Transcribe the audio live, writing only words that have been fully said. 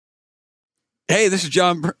Hey, this is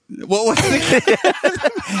John. What was it?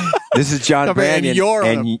 This is John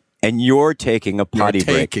Branyan, and you're taking a potty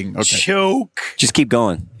break. Okay. Choke. Just keep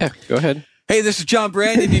going. Yeah, go ahead. Hey, this is John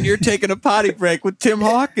Branyan, and you're taking a potty break with Tim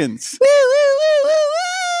Hawkins. Woo, woo, woo,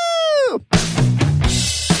 woo, woo.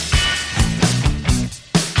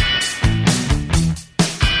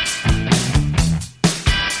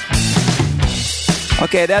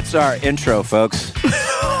 Okay, that's our intro, folks.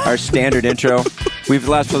 Our standard intro. For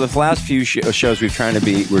the last few shows we're trying to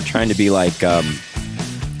be like,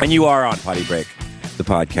 and you are on Potty Break, the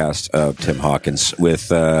podcast of Tim Hawkins with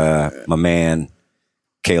my man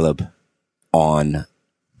Caleb on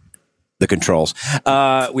the controls.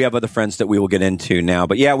 We have other friends that we will get into now,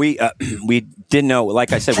 but yeah, we didn't know.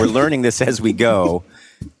 Like I said, we're learning this as we go.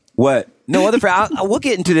 What? No other friend. We'll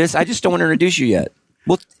get into this. I just don't want to introduce you yet.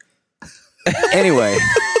 Anyway,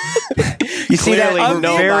 you see that I'm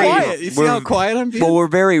very quiet. You see how quiet I'm being? Well, we're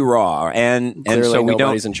very raw, and so we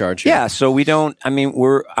nobody's in charge here. Yeah, so we don't. I mean,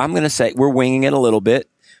 I'm going to say we're winging it a little bit,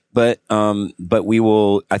 but we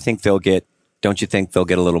will. I think they'll get. Don't you think they'll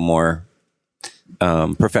get a little more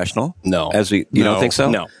professional? No, you don't think so?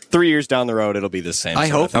 No. 3 years down the road, it'll be the same. I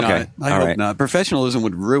hope not. Okay. I hope not. Professionalism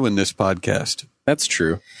would ruin this podcast. That's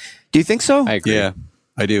true. Do you think so? I agree. Yeah,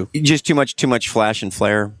 I do. Just too much flash and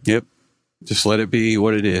flare. Yep. Just let it be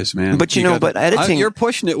what it is, man. But but editing, you're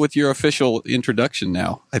pushing it with your official introduction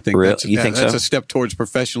now. I think think that's so? a step towards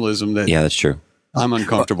professionession that yeah, that's true. I'm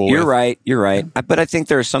uncomfortable with. You're right. But I think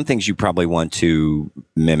there are some things you probably want to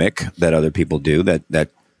mimic that other people do that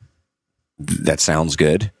sounds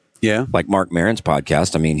good. Yeah. Like Mark Maron's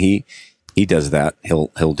podcast. I mean, he does that.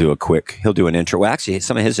 He'll do an intro. Well, actually,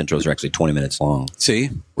 some of his intros are actually 20 minutes long. See?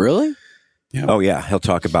 Really? Yeah. Oh yeah, he'll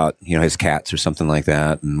talk about his cats or something like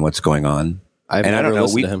that and what's going on. I don't know.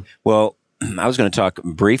 To him. Well, I was going to talk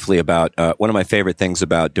briefly about one of my favorite things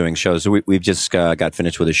about doing shows. We've just got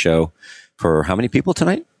finished with a show for how many people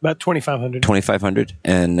tonight? About 2,500. 2,500,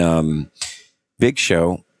 and big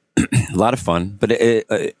show, a lot of fun. But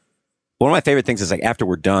one of my favorite things is like after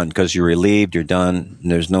we're done, because you're relieved, you're done,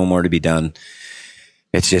 and there's no more to be done.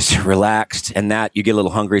 It's just relaxed, and that you get a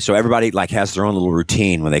little hungry. So everybody like has their own little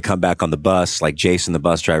routine when they come back on the bus. Like Jason, the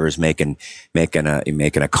bus driver, is making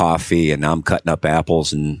a coffee, and I'm cutting up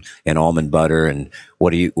apples and almond butter. And what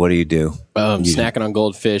do you do? Snacking on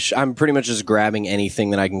goldfish. I'm pretty much just grabbing anything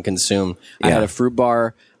that I can consume. Yeah. I had a fruit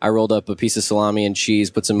bar. I rolled up a piece of salami and cheese,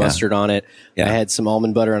 put some mustard on it. Yeah. I had some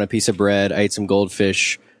almond butter on a piece of bread. I ate some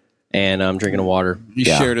goldfish. And I'm drinking water. You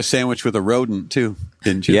shared a sandwich with a rodent too,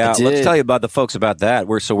 didn't you? Yeah, let's tell you about the folks about that.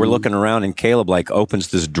 We're looking around, and Caleb opens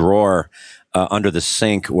this drawer under the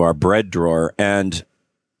sink, or our bread drawer, and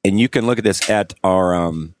you can look at this at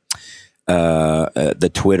our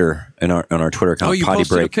the Twitter on our Twitter account. Oh, you Potty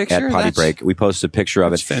posted Break, a picture? at Potty Break. We posted a picture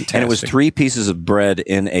of it, fantastic. And it was 3 pieces of bread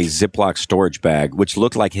in a Ziploc storage bag, which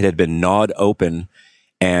looked like it had been gnawed open,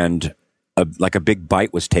 and like a big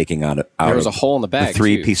bite was taken out. There was a hole in the bag. The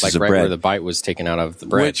 3 pieces of right bread, where the bite was taken out of the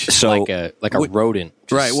bread. So like a rodent.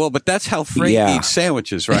 Right. Well, but that's how Freight eats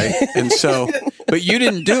sandwiches, right? And so, but you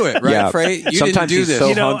didn't do it, right, Freight? You Sometimes didn't do he's this.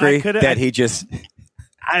 so hungry that he just.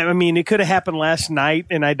 I mean, it could have happened last night,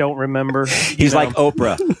 and I don't remember. He's like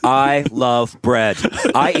Oprah. I love bread.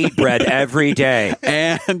 I eat bread every day,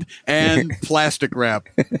 and plastic wrap.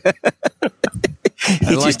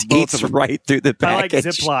 He just eats right through the package. I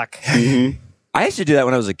like Ziploc. Mm-hmm. I used to do that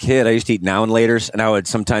when I was a kid. I used to eat Now and Laters, and I would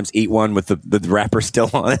sometimes eat one with the wrapper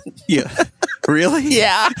still on it. Yeah. Really?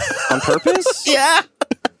 Yeah. On purpose? Yeah.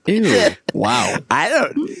 Ew. Wow.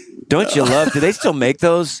 Don't you love? Do they still make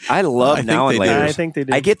those? I love Now and Laters. I think they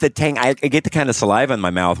do. I get the tang. I get the kind of saliva in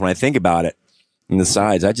my mouth when I think about it. And the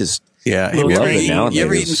sides, I just have you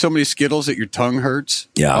ever eaten so many Skittles that your tongue hurts?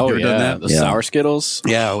 Yeah. Oh, you ever done that? The sour Skittles?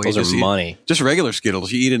 Yeah. Those are money. Just regular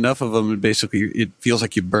Skittles. You eat enough of them, and basically it feels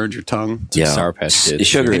like you burned your tongue. It's like Sour Patch Kids.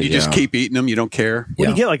 Sugar. And you just keep eating them. You don't care. What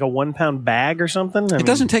do you get, like a 1-pound bag or something? It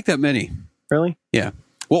doesn't take that many. Really? Yeah.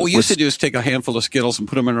 What we used to do is take a handful of Skittles and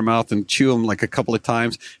put them in our mouth and chew them like a couple of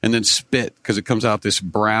times and then spit, because it comes out this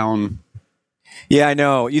brown. Yeah, I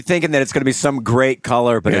know. You're thinking that it's going to be some great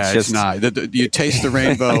color, but it's just not. You taste the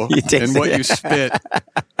rainbow, and what you spit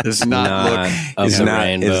does not look. Is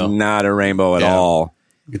not a rainbow at all.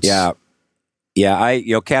 Yeah.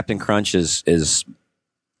 Captain Crunch is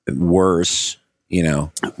worse.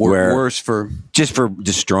 Worse for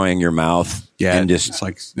destroying your mouth. Yeah, and just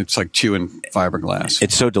it's like chewing fiberglass.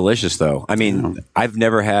 It's so delicious, though. I mean, I've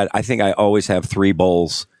never had. I think I always have 3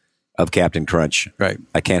 bowls of Captain Crunch. Right.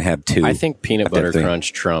 I can't have 2. I think peanut butter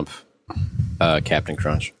crunch trump Captain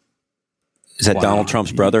Crunch. Is that Donald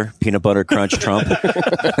Trump's brother? Peanut Butter Crunch Trump?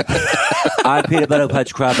 I'm Peanut Butter Crunch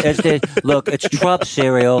Trump. Look, it's Trump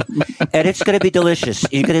cereal, and it's going to be delicious.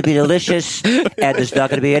 It's going to be delicious, and there's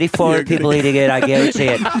not going to be any foreign people eating it. I guarantee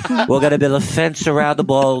it. We're going to build a fence around the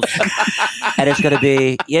bowl, and it's going to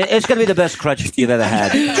be the best crunch you've ever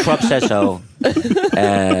had. Trump says so.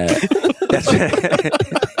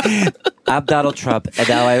 I'm Donald Trump, and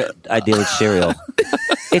now I deal with cereal.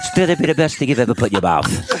 It's going to be the best thing you've ever put in your mouth.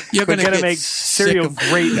 You're going to make cereal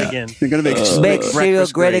great again. You're going to make cereal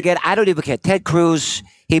great again. I don't even care. Ted Cruz,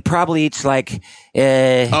 he probably eats like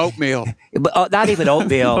oatmeal. Not even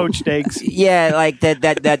oatmeal. Poached eggs. Yeah, like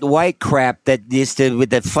that white crap that used to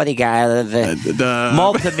with the funny guy, the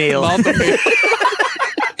Malta-meal.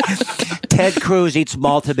 Ted Cruz eats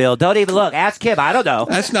Malta-meal. Don't even look. Ask him. I don't know.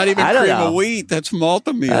 That's not even cream of wheat. That's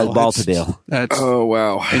Malta-meal. Malta-meal. Oh,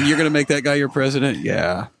 wow. And you're going to make that guy your president?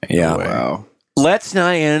 Yeah. Yeah. Wow. Let's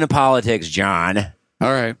not get into politics, John. All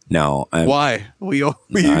right. No. Why? We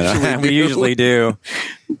usually do.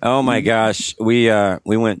 Oh, my gosh. We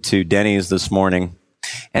went to Denny's this morning.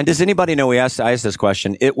 And does anybody know, I asked this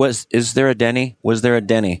question. Is there a Denny? Was there a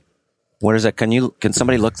Denny? What is that? Can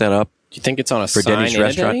somebody look that up? Do you think it's on a for sign Denny's in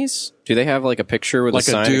restaurant? Denny's? Do they have like a picture with like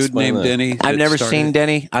a sign? A dude named Denny. I've never seen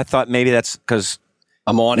Denny. I thought maybe that's because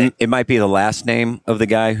I'm on it. It might be the last name of the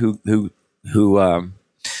guy who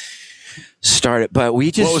started. But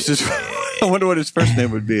we just. What was his? I wonder what his first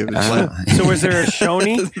name would be. So was there a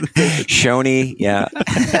Shoney? Shoney, yeah.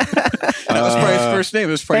 That was probably his first name.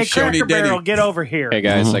 It was probably Hey, Cracker Shoney Barrel, Denny. get over here. Hey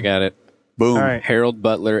guys, I got it. Boom. All right. Harold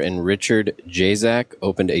Butler and Richard Jazak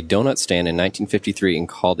opened a donut stand in 1953 and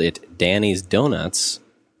called it Danny's Donuts.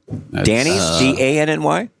 Danny's?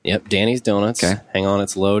 D-A-N-N-Y? Yep, Danny's Donuts. Okay. Hang on,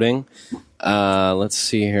 it's loading. Let's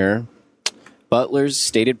see here. Butler's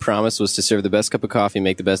stated promise was to serve the best cup of coffee,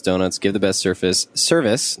 make the best donuts, give the best service,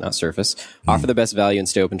 offer the best value, and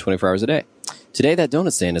stay open 24 hours a day. Today, that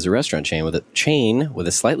donut stand is a restaurant chain with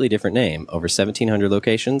a slightly different name, over 1,700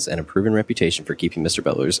 locations, and a proven reputation for keeping Mr.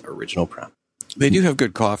 Butler's original promise. They do have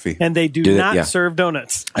good coffee. And they do not serve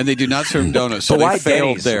donuts. And they do not serve donuts. So why they failed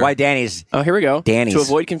Danny's? there. Why Danny's? Oh, here we go. Danny's. To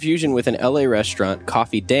avoid confusion with an LA restaurant,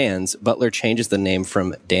 Coffee Dan's, Butler changes the name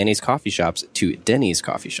from Danny's Coffee Shops to Denny's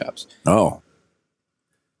Coffee Shops. Oh.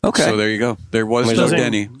 Okay. So there you go. There was no Losing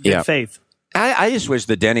Denny. good faith. I just wish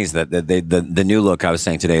the Denny's that the new look I was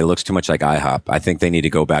saying today looks too much like IHOP. I think they need to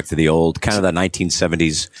go back to the old kind of the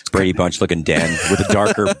 1970s Brady Bunch looking den with a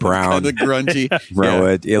darker brown. The grungy.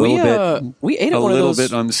 Road, a little bit. We ate at A one of little those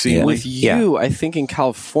bit on the ceiling. with you, I think, in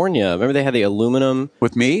California. Remember they had the aluminum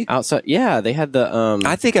With me? outside? Yeah, they had the.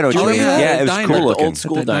 I think I know what you Oh, mean. yeah, Yeah, the it was diner, cool the looking. old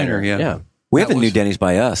school The diner, diner. yeah. We have That a new was- Denny's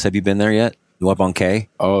by us. Have you been there yet? Up on K?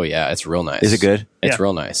 Oh yeah, it's real nice. Is it good? It's Yeah.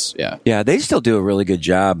 real nice. Yeah. Yeah, they still do a really good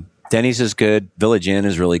job. Denny's is good. Village Inn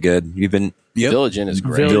is really good. You've been Yep. Village Inn is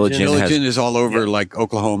great. Village Inn. Village has- Inn is all over like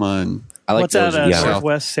Oklahoma and I like What's that? Village Inn.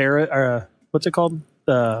 Northwest Sarah? Or, what's it called?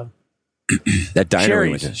 The that diner we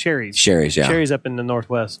went to. Sherry's. Sherry's, yeah. Sherry's up in the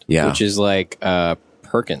Northwest. Yeah. Which is like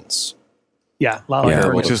Perkins. Yeah. A lot like Yeah,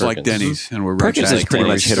 Perkins. which is like Perkins. Denny's, and we're right Perkins back is to pretty where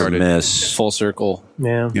we much hit or started. miss. Full circle.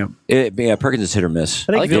 Yeah. Yep. Perkins is hit or miss. I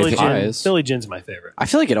think like the Village Inn. pies. Village Inn's my favorite. I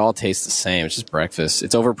feel like it all tastes the same. It's just breakfast.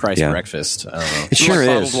 It's overpriced Yeah. breakfast. I don't know. It sure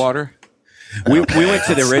Like is. bottled water. We went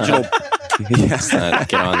to the original. Let's not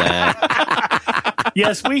get on that.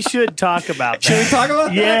 Yes, we should talk about that. Should we talk about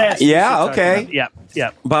that? Yes. we Yeah, should talk okay. about it. Yep.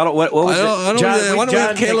 Yep. Bottle. What was it? I don't John- why don't we John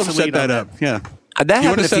have Caleb takes the set lead that on up? Yeah. That You wanna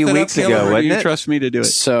happened a set few that up, weeks Caleb, ago, or do wasn't you it? trust me to do it?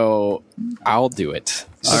 So I'll do it.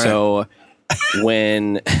 So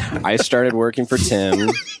when I started working for Tim,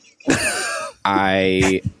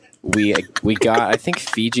 we got I think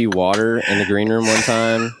Fiji water in the green room one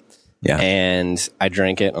time. Yeah. And I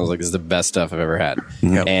drank it. And I was like, this is the best stuff I've ever had.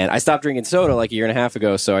 Yep. And I stopped drinking soda like a year and a half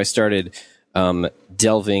ago. So I started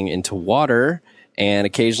delving into water. And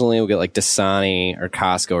occasionally we'll get like Dasani or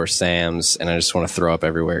Costco or Sam's. And I just want to throw up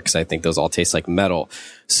everywhere because I think those all taste like metal.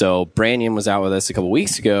 So Branyan was out with us a couple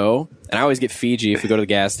weeks ago. And I always get Fiji if we go to the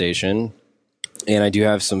gas station. And I do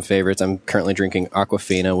have some favorites. I'm currently drinking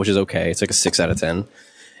Aquafina, which is okay. It's like a 6 out of 10.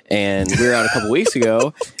 And we were out a couple weeks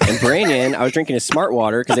ago, and Branyan, I was drinking his Smart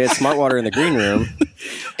Water because they had Smart Water in the green room,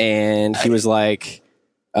 and he was like,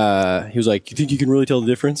 you think you can really tell the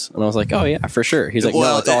difference? And I was like, oh yeah, for sure. He's like,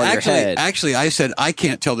 no, it's all in your head. Actually, I said I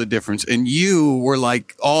can't tell the difference, and you were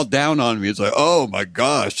like all down on me. It's like, oh my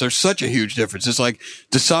gosh, there's such a huge difference. It's like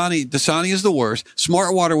Dasani is the worst.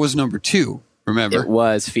 Smart Water was number 2. Remember? It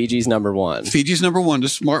was Fiji's number one. Fiji's number one. The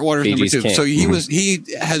smart water's Fiji's number two. king. So he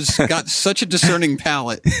has got such a discerning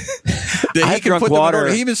palate that I he can drunk put water.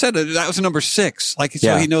 He even said that was number 6.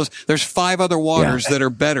 So he knows there's 5 other waters that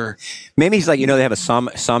are better. Maybe he's like, they have a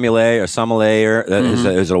sommelier.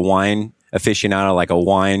 Is a wine aficionado, like a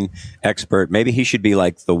wine expert. Maybe he should be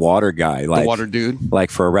like the water guy, like the water dude,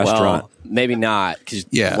 like for a restaurant. Well, maybe not, because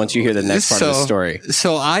once you hear the next part of the story.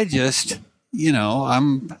 So I just,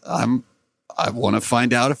 I want to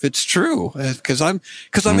find out if it's true because I'm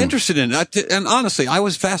interested in it. And honestly, I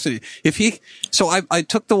was fascinated. I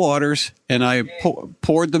took the waters and I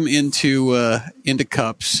poured them into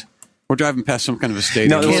cups. We're driving past some kind of a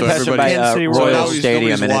stadium. No, we're passing by Royal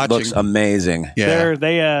Stadium, and it looks amazing. Yeah,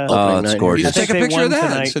 it's gorgeous. Just take a picture of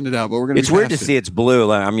that and send it out. But we're going. It's weird to see it's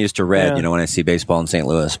blue. I'm used to red, when I see baseball in St.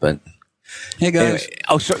 Louis, but. Hey guys.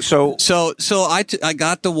 Anyway, so I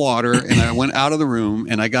got the water and I went out of the room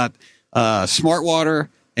and I got Smart Water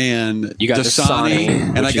and you got Dasani,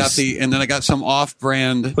 and then I got some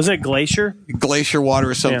off-brand. Was it Glacier Water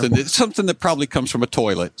or something? It's something that probably comes from a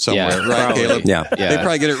toilet somewhere, right, probably. Caleb? Yeah. They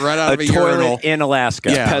probably get it right out of a toilet urinal in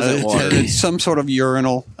Alaska. Yeah, peasant water. It's some sort of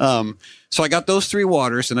urinal. So I got those 3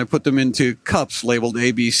 waters and I put them into cups labeled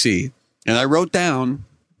ABC, and I wrote down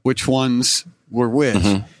which ones were which.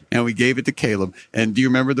 Mm-hmm. And we gave it to Caleb. And do you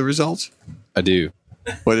remember the results? I do.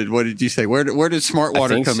 What did you say? Where did Smart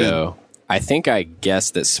Water come in? I think I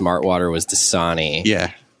guessed that Smart Water was Dasani.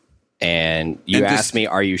 Yeah. And you asked me,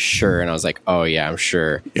 "Are you sure?" And I was like, "Oh yeah, I'm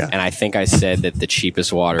sure." Yeah. And I think I said that the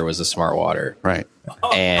cheapest water was a Smart Water. Right.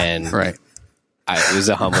 And right. It was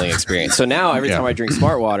a humbling experience. So now every time I drink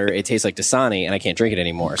Smart Water, it tastes like Dasani, and I can't drink it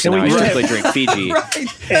anymore. So now I strictly drink Fiji.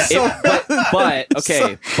 But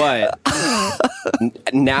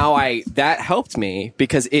now that helped me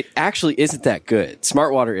because it actually isn't that good.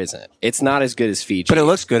 Smart Water isn't. It's not as good as Fiji. But it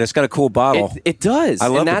looks good. It's got a cool bottle. It does. I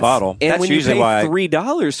love the bottle. And that's when you usually pay why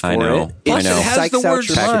 $3 for I know. it, Plus, it it has the word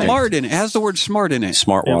smart in it. It has the word smart in it.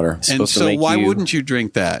 Smart Water. And so why wouldn't you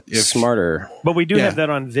drink that? Smarter. But we do have that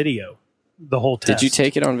on video. The whole test. Did you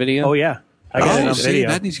take it on video? Oh yeah, I got it on video.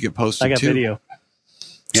 That needs to get posted. I got too. video.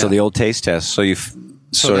 So the old taste test. So you've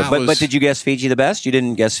but did you guess Fiji the best? You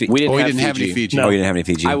didn't guess Fiji. We didn't have any Fiji. No. Oh, you didn't have any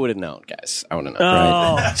Fiji. I would have known, guys. I would have known.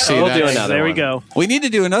 Oh, right. See, we'll do another. There we go. We need to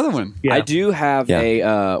do another one. Yeah. I do have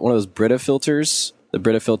a one of those Brita filters, the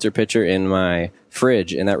Brita filter pitcher in my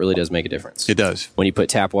fridge, and that really does make a difference. It does. When you put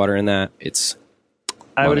tap water in that, it's.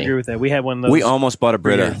 I would agree with that. We had one of those. We almost bought a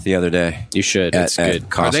Brita the other day. You should. It's good.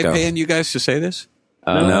 Costco. Are they paying you guys to say this?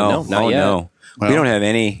 No, not yet. No. Well, we don't have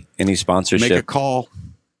any sponsorship Make a call.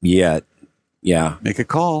 yet. Yeah. Make a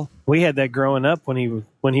call. We had that growing up when he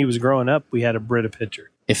was growing up. We had a Brita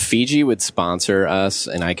pitcher. If Fiji would sponsor us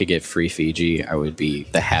and I could get free Fiji, I would be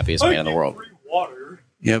the happiest man in the world.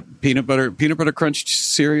 Yep, peanut butter crunch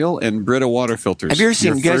cereal and Brita water filters. Have you ever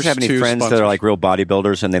seen? You guys have any friends that are like real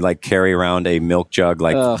bodybuilders and they like carry around a milk jug,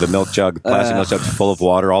 like the milk jug, plastic milk jug full of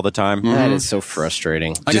water all the time? That is so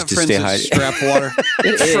frustrating. I just got to friends stay that hydrated. strap water.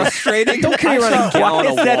 It's frustrating. Don't carry around a gallon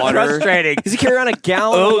of water. frustrating? Does he carry around a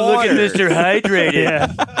gallon of water?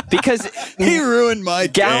 Hydrated. Because He ruined my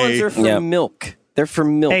gallons day. are for milk. They're for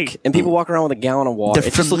milk. Hey. And people walk around with a gallon of water.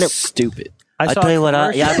 It just looks stupid. I'll tell you what,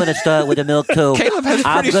 I'm going to start with the milk, too. Caleb has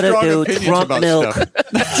I'm pretty going strong to do opinions Trump about milk.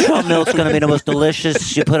 stuff. Trump milk's going to be the most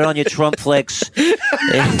delicious. You put it on your Trump flakes.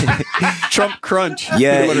 Trump crunch.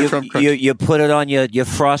 Yeah, Peanut butter Trump crunch. You put it on your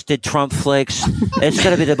frosted Trump flakes. It's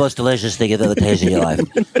going to be the most delicious thing you've ever tasted in your life.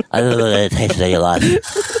 I don't know the taste of your life.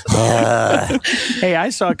 Hey,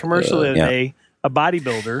 I saw a commercial the other day, a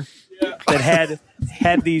bodybuilder that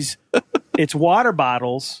had these, it's water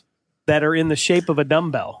bottles that are in the shape of a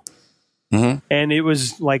dumbbell. Mm-hmm. And it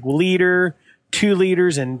was like liter, 2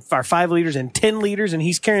 liters, or 5 liters, and 10 liters, and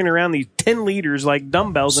he's carrying around these 10 liters like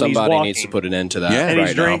dumbbells. Somebody and he's walking. needs to put an end to that. Yeah. And right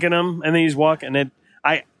he's drinking them, and then he's walking. And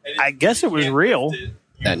I guess it was real.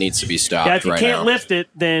 That needs to be stopped. Yeah, if you right can't now. lift it,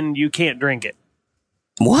 then you can't drink it.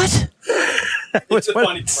 What? It's a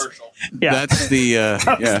funny commercial. Yeah. That's the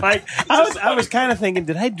I was kind of thinking,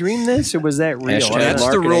 did I dream this or was that real? Hashtag That's the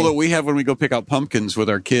marketing. rule that we have when we go pick out pumpkins with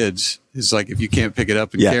our kids. It's like if you can't pick it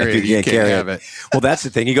up and carry it, you can't have it. Well, that's the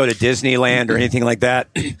thing. You go to Disneyland or anything like that.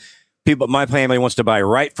 My family wants to buy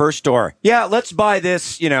right first store. Yeah, let's buy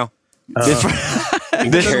this. This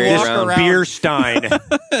beer stein.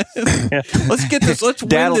 Let's get this. Let's win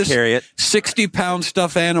Dad'll this carry it. 60-pound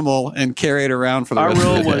stuffed animal and carry it around for the Our rest of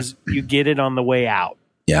the rule day. was you get it on the way out,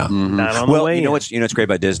 Yeah. not on the way you know in. what's great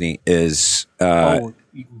about Disney is You can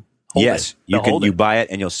hold yes, it. you They'll can. hold You it. buy it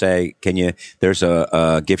and you'll say, "Can you?" There's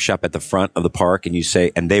a gift shop at the front of the park, and you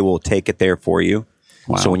say, and they will take it there for you.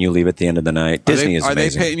 Wow. So when you leave at the end of the night, Disney is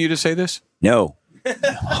amazing. Are they paying you to say this? No.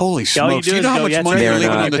 Holy smokes! you You know how much money you're leaving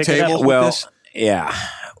on the table with Well, this? yeah,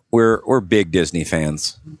 we're big Disney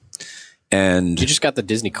fans, and You just got the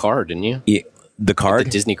Disney card, didn't you? the card, The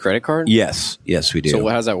Disney credit card? yes, we do. So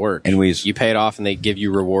how does that work? And you pay it off and they give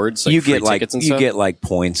you rewards, like you free get like tickets and you stuff? get like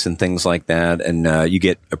points and things like that, and you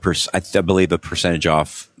get I believe a percentage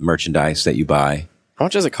off merchandise that you buy. How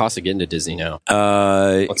much does it cost to get into Disney now?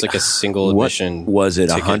 What's like a single admission? Was it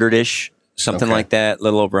ticket? 100-ish, something Okay. like that? A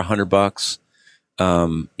little over $100.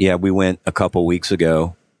 Yeah, we went a couple weeks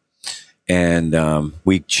ago, and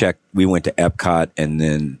we went to Epcot and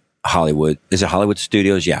then Hollywood. Is it Hollywood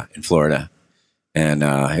Studios? Yeah, in Florida, and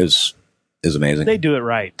it was amazing. They do it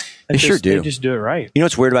right. They sure do. They just do it right. You know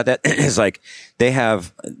what's weird about that is like they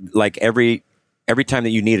have like every time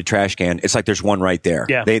that you need a trash can, it's like there's one right there.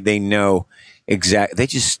 Yeah. They know exact. They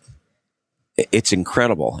just. It's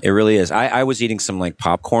incredible. It really is. I was eating some like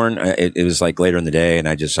popcorn. It was like later in the day, and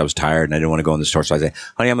I was tired, and I didn't want to go in the store. So I said,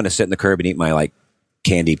 "Honey, I'm going to sit in the curb and eat my like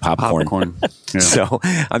candy popcorn." Yeah. So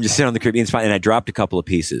I'm just sitting on the curb eating spot, and I dropped a couple of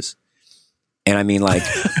pieces. And I mean, like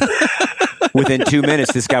within 2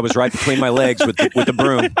 minutes, this guy was right between my legs with the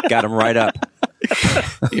broom, got him right up.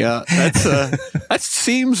 Yeah, that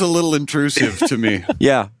seems a little intrusive to me.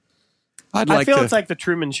 Yeah, I feel it's like the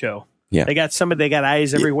Truman Show. Yeah. They got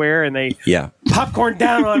eyes everywhere, and they popcorn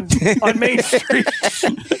down on Main Street.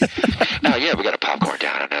 Yeah, we got a popcorn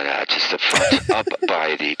down on just the front, up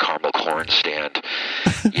by the caramel corn stand.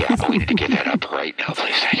 Yeah, we need to get that up right now,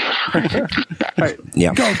 please. Right.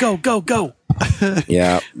 yeah, Go.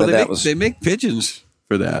 yeah. But they make pigeons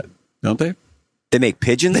for that, don't they? They make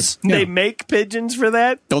pigeons. They make pigeons for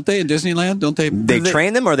that? Don't they in Disneyland? Don't they? They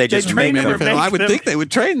train them, or they just train make them them. or make I would them. think they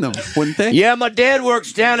would train them, wouldn't they? Yeah, my dad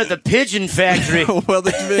works down at the pigeon factory. Well,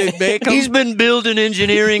 they make them. He's been building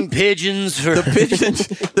engineering pigeons for.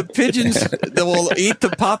 The pigeons that will eat the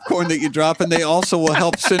popcorn that you drop, and they also will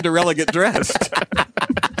help Cinderella get dressed.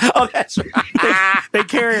 Oh, that's right. They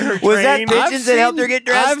carry her Was that train. pigeons that helped her get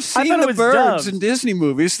dressed? I've I seen thought it the was birds doves. in Disney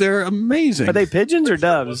movies. They're amazing. Are they pigeons or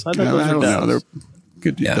doves? I thought those I were don't know. doves. They're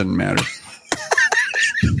good. It doesn't matter.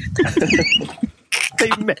 They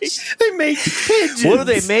make pigeons. What do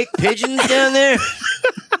they make pigeons down there?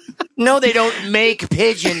 No, they don't make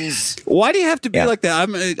pigeons. Why do you have to be Yeah. like that?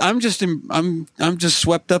 I'm just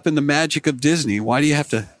swept up in the magic of Disney. Why do you have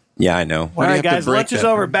to? Yeah, I know. Why All do you right, have to guys, break lunch is that?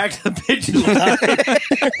 over. Back to the pigeon line.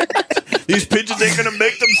 These pigeons ain't gonna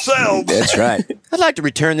make themselves. That's right. I'd like to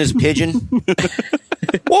return this pigeon.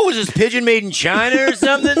 What was this pigeon made in China or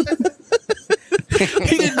something?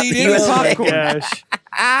 He didn't eat any Oh, my popcorn. gosh.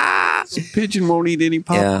 This pigeon won't eat any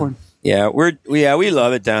popcorn. Yeah, we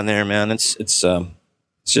love it down there, man. It's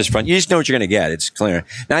just fun. You just know what you're going to get. It's cleaner.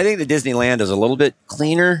 Now I think the Disneyland is a little bit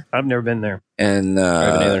cleaner, I've never been there. and I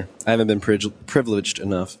haven't either. I haven't been privileged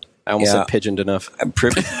enough. I almost said pigeoned enough.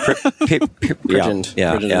 Pigeoned.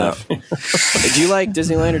 Pigeoned enough. Do you like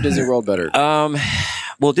Disneyland or Disney World better?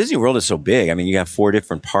 Well, Disney World is so big. I mean, you have 4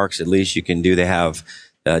 different parks at least you can do. They have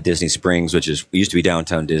Disney Springs, which used to be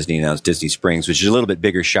Downtown Disney, now it's Disney Springs, which is a little bit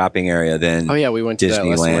bigger shopping area than Oh yeah, we went to that last time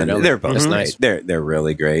we were Disneyland. down They're there. both That's nice. nice. They're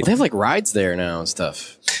really great. They have like rides there now and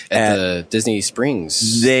stuff at the Disney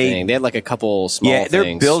Springs. They- thing. They had like a couple small Yeah, they're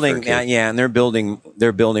things building. for kids. And they're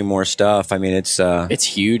building more stuff. I mean, it's It's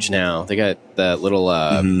huge now. They got that little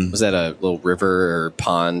was that a little river or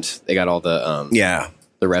pond? They got all the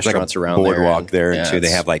the restaurants like a around boardwalk there, Yeah, too. They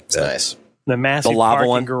it's- have like it's the- nice. The massive The lava parking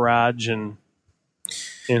one? garage and,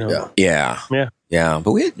 Yeah. Yeah,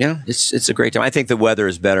 but it's a great time. I think the weather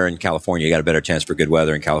is better in California. You got a better chance for good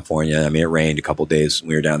weather in California. I mean, it rained a couple days when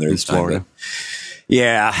we were down there this time. Florida. But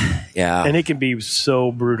yeah. and it can be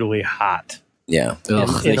so brutally hot. Yeah. Ugh, In the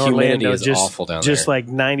humidity Orlando, is just, awful down just there. like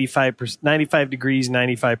 95 degrees,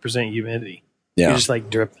 95% humidity. Yeah. You're just like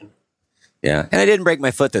dripping. Yeah. And I didn't break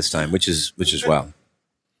my foot this time, which is wow.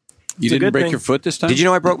 You It's a didn't good break thing. your foot this time? Did you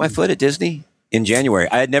know I broke my foot at Disney in January?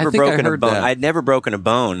 I had never I think I broken a heard bone. that. I had never broken a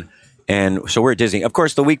bone. And so we're at Disney. Of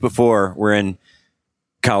course, the week before, we're in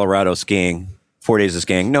Colorado skiing. 4 days of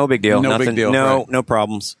skiing. No big deal. No Nothing. big deal, No, right. no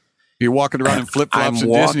problems. You're walking around in flip flops I'm in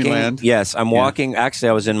walking. Disneyland. Yes, I'm walking. Actually,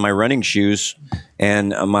 I was in my running shoes,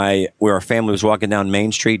 and where our family was walking down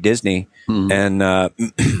Main Street, Disney, and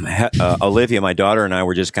Olivia, my daughter, and I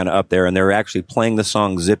were just kind of up there, and they were actually playing the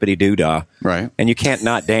song "Zippity Doo Dah." Right. And you can't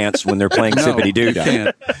not dance when they're playing "Zippity Doo you Dah."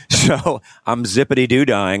 can't. So I'm zippity doo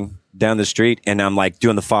dahing down the street, and I'm like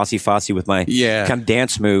doing the Fosse with my kind of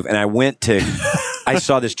dance move, and I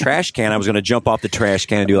saw this trash can. I was going to jump off the trash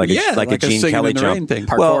can and do like a Gene Singing Kelly in the jump. Rain thing.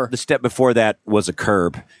 Well, the step before that was a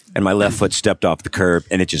curb, and my left foot stepped off the curb,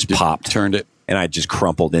 and it just popped. Turned it. and I just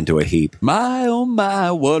crumpled into a heap. My, oh my,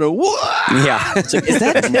 what a what? Yeah. Is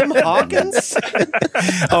that Tim Hawkins?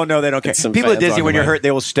 Oh, no, they don't care. Some People at fans Disney, on when the you're way. hurt,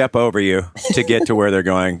 they will step over you to get to where they're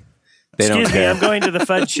going. They don't Excuse me, care. I'm going to the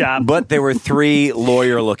fudge shop. But there were 3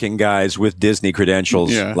 lawyer-looking guys with Disney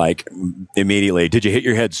credentials, like, immediately. Did you hit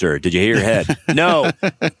your head, sir? Did you hit your head? No.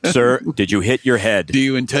 Sir, did you hit your head? Do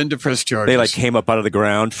you intend to press charges? They, like, came up out of the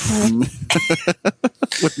ground.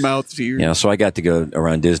 With mouth to ears. Yeah, so I got to go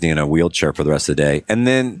around Disney in a wheelchair for the rest of the day. And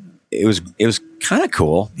then it was kind of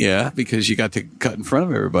cool. Yeah, because you got to cut in front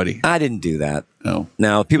of everybody. I didn't do that. No.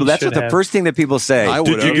 Now, people, that's what should the have. first thing that people say. I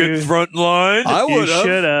Did you would've. get front line? I You would have.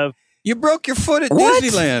 should have. You broke your foot at What?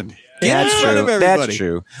 Disneyland. Get That's in front true. of everybody. That's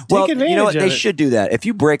true. Well, you know what? advantage They of it. should do that. If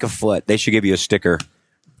you break a foot, they should give you a sticker.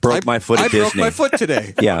 Broke my foot at I Disney. broke my foot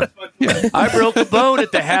today. Yeah. I broke a bone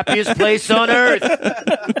at the happiest place on earth.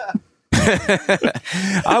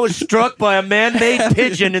 I was struck by a man-made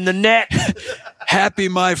pigeon in the neck. Happy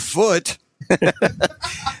my foot.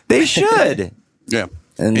 They should. Yeah.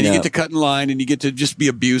 And, And you get to cut in line, and you get to just be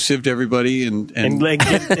abusive to everybody, and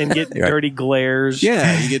get dirty glares.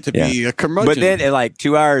 yeah, you get to be a curmudgeon. But then, at like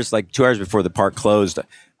 2 hours before the park closed,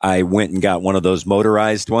 I went and got one of those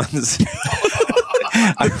motorized ones. the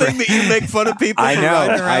thing that you make fun of people I for know.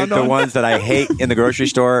 riding around The on. ones that I hate in the grocery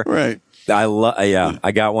store. Right.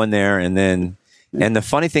 I got one there, and the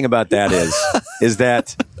funny thing about that is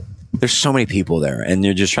that there's so many people there, and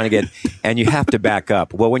you're just trying to and you have to back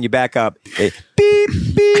up. Well, when you back up, it beep,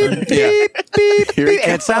 beep, beep, beep, beep,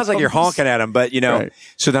 and it sounds like you're honking at them, but Right.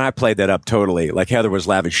 so then I played that up totally. Like Heather was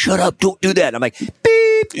laughing, shut up, don't do that. I'm like, beep,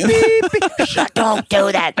 beep, beep, shut, don't do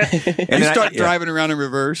that. And You then start driving around in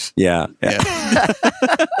reverse. Yeah.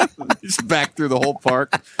 Just back through the whole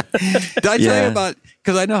park. Did I tell Yeah. you about,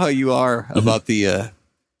 because I know how you are about the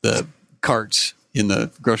carts in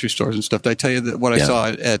the grocery stores and stuff. Did I tell you that what I saw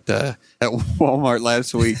at Walmart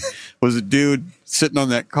last week was a dude sitting on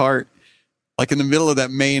that cart, like in the middle of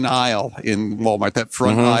that main aisle in Walmart, that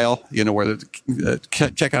front aisle, where the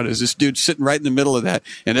checkout is. This dude sitting right in the middle of that,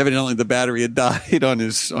 and evidently the battery had died on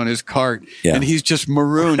his cart, and he's just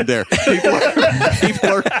marooned there.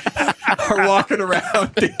 People are walking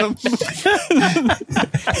around him.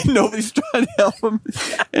 Nobody's trying to help him.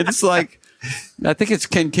 And it's like, I think it's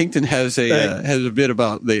Ken Kington has a bit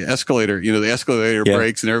about the escalator. The escalator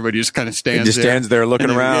breaks, and everybody just kind of stands there looking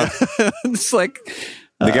around. It's like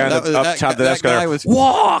The guy up top of the escalator. Guy was,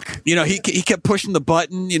 walk. He kept pushing the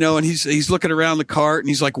button. And he's looking around the cart, and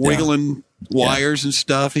he's like wiggling wires and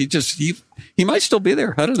stuff. He might still be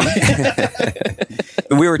there. I don't know.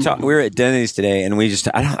 We were at Denny's today, and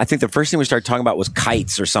I think the first thing we started talking about was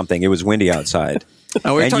kites or something. It was windy outside.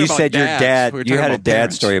 No, we were And talking you about said your dads. dad, We were you talking had a about dad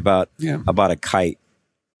parents. story about a kite.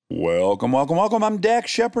 Welcome. I'm Dak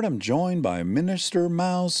Shepard. I'm joined by Minister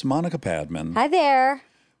Mouse Monica Padman. Hi there.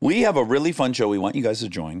 We have a really fun show we want you guys to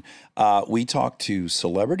join. We talk to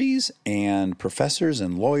celebrities and professors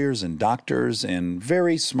and lawyers and doctors and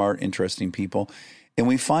very smart, interesting people. And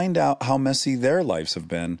we find out how messy their lives have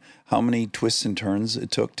been, how many twists and turns it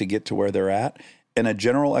took to get to where they're at, and a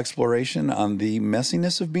general exploration on the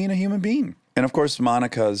messiness of being a human being. And of course,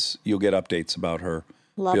 Monica's, you'll get updates about her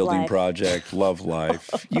Love building life. project, love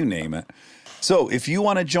life, you name it. So if you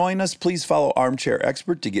want to join us, please follow Armchair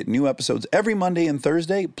Expert to get new episodes every Monday and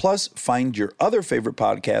Thursday. Plus, find your other favorite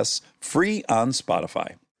podcasts free on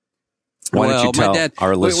Spotify. Why don't you tell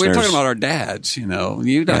our listeners? We're talking about our dads.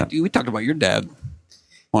 We talked about your dad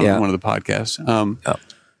on one of the podcasts.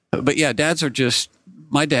 But yeah, dads are just.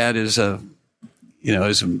 My dad is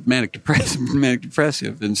is a manic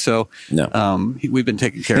depressive, and so we've been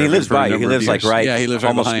taking care of him. He lives for a by you. He number of lives like years. right, he lives right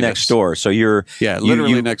almost behind next us. door. So you're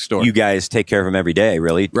literally next door. You guys take care of him every day,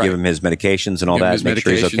 really. Right. Give him his medications and all Give him that. his Make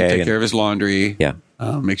sure he's medication, okay. Take care of his laundry. Yeah.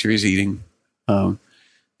 Make sure he's eating.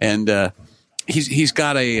 And he's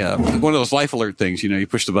got a one of those life alert things. You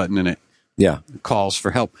push the button and it calls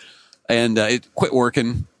for help, and it quit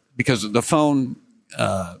working because the phone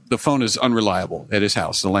is unreliable at his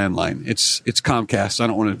house. The landline. It's Comcast. I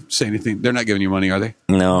don't want to say anything. They're not giving you money, are they?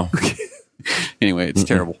 No. Anyway, it's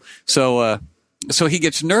terrible. So he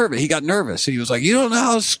gets nervous. He got nervous. He was like, "You don't know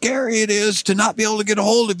how scary it is to not be able to get a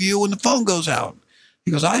hold of you when the phone goes out."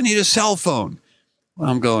 He goes, "I need a cell phone."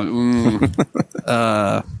 I'm going,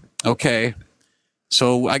 okay.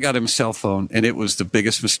 So I got him a cell phone, and it was the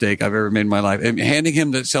biggest mistake I've ever made in my life. And handing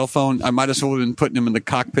him the cell phone, I might as well have been putting him in the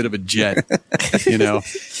cockpit of a jet. He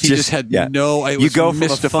just had no. It was you go from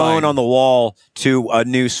mystifying. a phone on the wall to a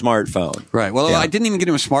new smartphone. Right. Well, I didn't even get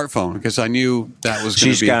him a smartphone because I knew that was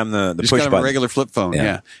going to be. Got him the just push got him button. a regular flip phone.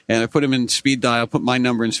 Yeah. And I put him in speed dial. Put my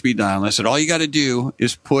number in speed dial, and I said, all you got to do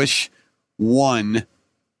is push 1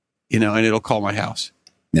 and it'll call my house.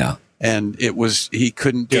 Yeah. And he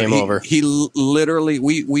couldn't do it. Game over. He literally,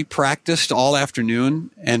 we practiced all afternoon,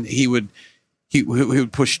 and he would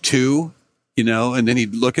push 2, and then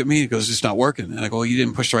he'd look at me. He goes, "It's not working." And I go, "Well, you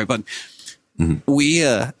didn't push the right button."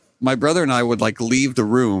 Mm-hmm. My brother and I would like leave the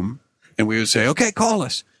room, and we would say, "Okay, call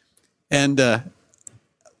us." And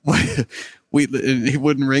he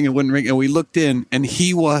wouldn't ring, and we looked in, and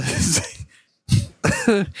he was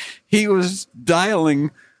he was dialing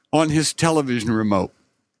on his television remote.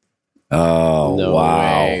 Oh, No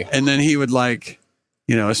wow. way. And then he would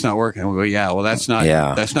it's not working. And we'll go, "Yeah, well, that's not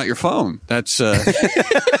your phone. That's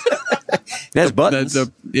There's buttons.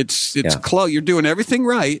 it's close. You're doing everything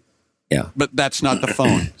right. Yeah. But that's not the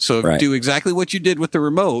phone. So do exactly what you did with the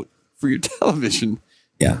remote for your television.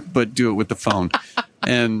 Yeah. But do it with the phone."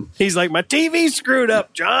 And he's like, "My TV's screwed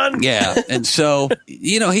up, John." Yeah. And so,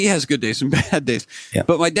 he has good days and bad days. Yeah.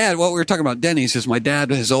 But my dad, what we were talking about Denny's is my dad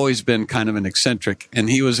has always been kind of an eccentric. And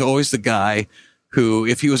he was always the guy who,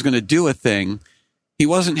 if he was going to do a thing, he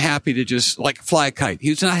wasn't happy to just fly a kite. He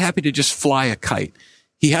was not happy to just fly a kite.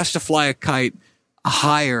 He has to fly a kite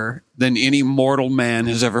higher than any mortal man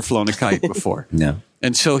has ever flown a kite before. No.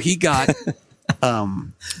 And so he got,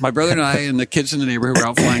 my brother and I and the kids in the neighborhood were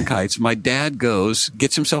out flying kites. My dad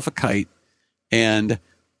gets himself a kite and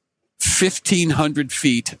 1,500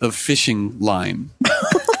 feet of fishing line.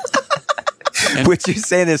 What you're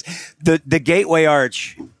saying is the Gateway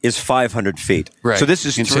Arch is 500 feet. Right. So this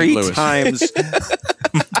is In St. 3 Louis. times.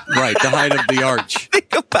 Right, the height of the arch.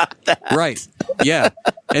 Think about that. Right, yeah.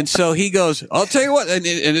 And so he goes, "I'll tell you what," and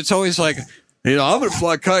it's always like, "I'm going to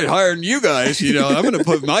fly a kite higher than you guys. I'm going to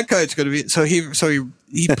put my kite's going to be." So he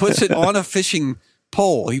puts it on a fishing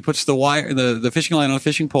pole. He puts the fishing line on a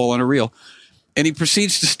fishing pole on a reel, and he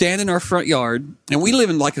proceeds to stand in our front yard. And we live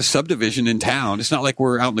in like a subdivision in town. It's not like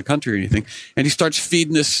we're out in the country or anything. And he starts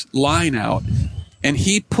feeding this line out, and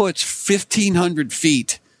he puts 1,500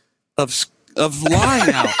 feet of line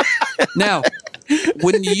out. Now,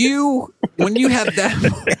 when you have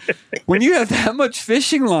that much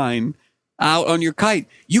fishing line out on your kite,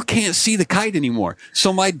 you can't see the kite anymore.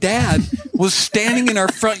 So my dad was standing in our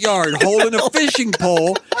front yard holding a fishing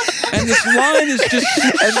pole, and this line is just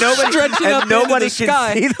stretching up into the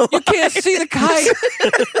sky. You can't see the kite.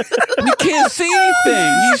 You can't see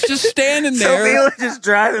anything. He's just standing there. So Neil just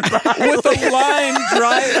driving by with a line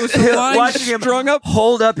watching him strung up.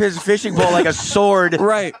 hold up his fishing pole like a sword,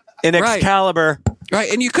 Right. in Excalibur. Right,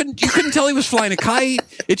 and you couldn't tell he was flying a kite.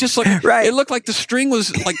 It just it looked like the string was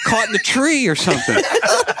caught in the tree or something.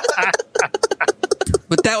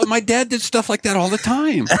 But my dad did stuff like that all the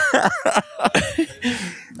time.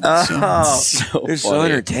 It's so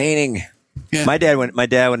entertaining. Yeah. My dad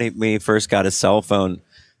when he first got a cell phone,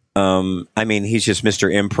 he's just Mr.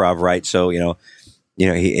 Improv, right? So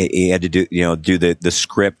he had to do the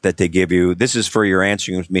script that they give you. This is for your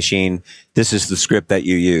answering machine. This is the script that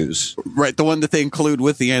you use. Right, the one that they include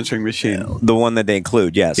with the answering machine. The one that they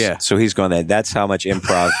include, yes. Yeah. So he's going that. That's how much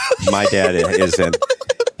improv my dad is in.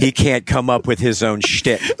 He can't come up with his own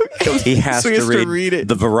shtick. He has to read it.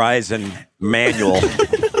 the Verizon manual.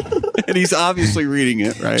 And he's obviously reading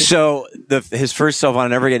it, right? So his first cell phone, I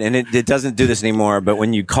never get, and it doesn't do this anymore, but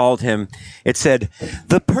when you called him, it said,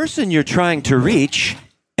 "The person you're trying to reach,"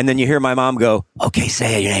 and then you hear my mom go, "Okay,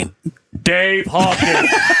 say your name." Dave Hawkins.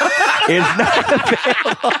 Is not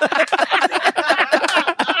available.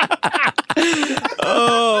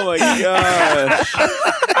 Oh my gosh.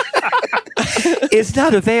 It's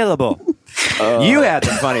not available. You had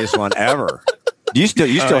the funniest one ever. You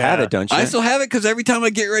still have it, don't you? I still have it because every time I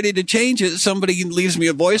get ready to change it, somebody leaves me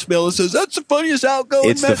a voicemail and says, "That's the funniest outgoing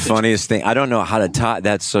It's message." the funniest thing. I don't know how to talk.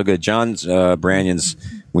 That's so good. John's Branyan's,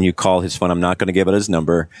 when you call his phone, I'm not going to give it his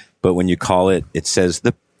number, but when you call it, it says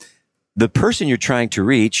the person you're trying to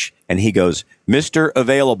reach, and he goes, "Mr.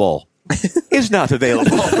 Available is not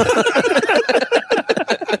available."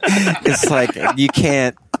 It's like you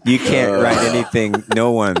can't write anything.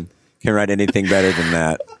 No one can write anything better than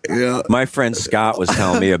that. Yeah. My friend Scott was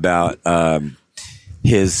telling me about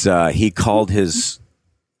he called his.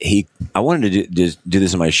 I wanted to do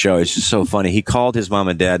this on my show. It's just so funny. He called his mom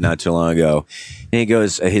and dad not too long ago, and he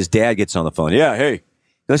goes, his dad gets on the phone. "Yeah, hey." He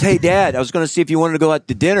goes, "Hey, Dad, I was going to see if you wanted to go out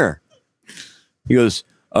to dinner." He goes,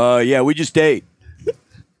 "Yeah, we just ate."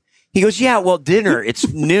 He goes, "Yeah, well, dinner, it's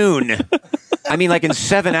noon. I mean, like in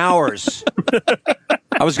 7 hours.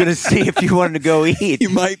 I was going to see if you wanted to go eat." You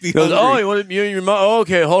might be He goes, hungry. "Oh, you want your mom? Oh,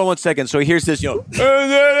 okay, hold on one second." So here's this, He comes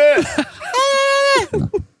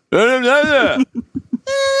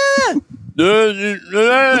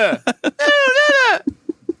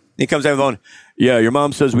out with the phone. "Yeah, your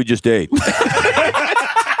mom says we just ate."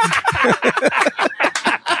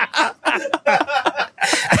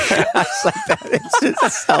 It's like that. It's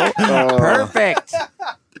just so perfect.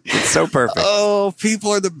 It's so perfect. Oh,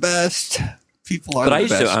 people are the best. People are But the I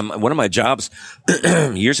used best. to. One of my jobs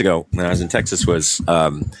years ago when I was in Texas was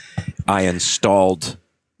I installed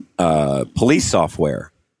police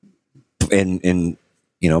software. In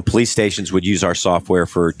police stations would use our software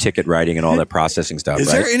for ticket writing and all that processing stuff. Is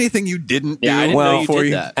right? there anything you didn't do? Yeah, I didn't know you before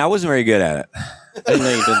did that. I wasn't very good at it. I didn't know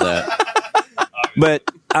you did that. But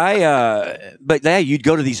you'd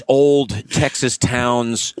go to these old Texas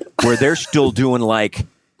towns where they're still doing like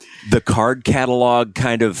the card catalog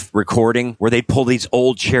kind of recording, where they pull these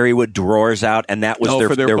old cherrywood drawers out, and that was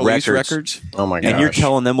for their police records. Oh my gosh. And you're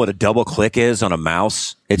telling them what a double click is on a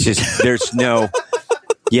mouse. It's just there's no.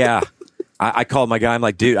 Yeah, I called my guy. I'm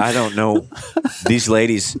like, dude, I don't know these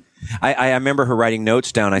ladies. I remember her writing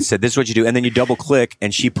notes down. I said, this is what you do. And then you double click,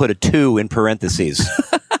 and she put a 2 in parentheses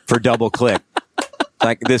for double click.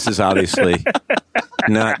 Like, this is obviously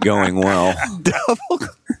not going well.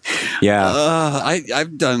 Yeah.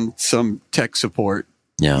 I've done some tech support,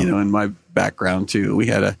 Yeah. in my background too. We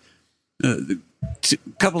had a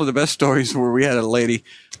couple of the best stories where we had a lady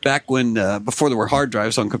back when, before there were hard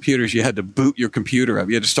drives on computers, you had to boot your computer up.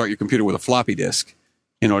 You had to start your computer with a floppy disk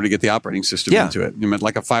in order to get the operating system into it. You meant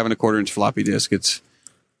like a 5 1/4 inch floppy disk.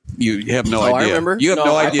 You have no idea. I remember. You have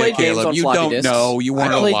no I idea, played games Caleb. on You floppy don't disks. know. You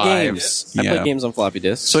weren't I played alive. games. I played games on floppy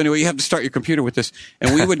disks. So anyway, you have to start your computer with this.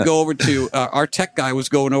 And we would go over to, our tech guy was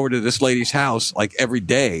going over to this lady's house like every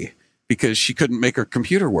day because she couldn't make her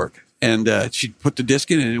computer work. And she'd put the disk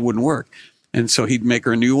in and it wouldn't work. And so he'd make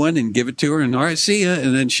her a new one and give it to her and all right, see ya.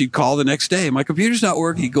 And then she'd call the next day. My computer's not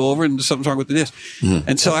working. He'd go over and something's wrong with the disk. Mm-hmm.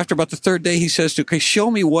 And so after about the third day, he says to her, okay,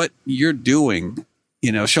 show me what you're doing.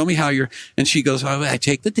 Show me how you're, and she goes, oh, I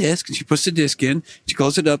take the disk and she puts the disk in, she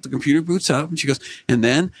closes it up, the computer boots up and she goes, and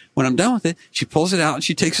then when I'm done with it, she pulls it out and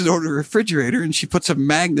she takes it over to the refrigerator and she puts a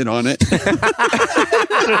magnet on it. Sticks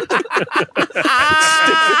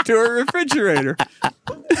it to her refrigerator.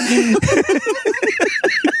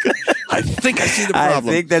 I think I see the problem.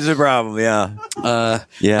 I think that's a problem. Yeah. I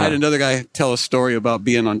had another guy tell a story about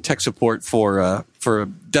being on tech support for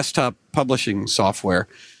desktop publishing software.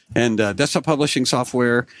 And desktop publishing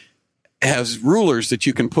software has rulers that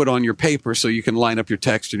you can put on your paper so you can line up your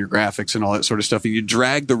text and your graphics and all that sort of stuff. And you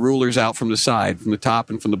drag the rulers out from the side, from the top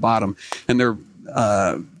and from the bottom. And they're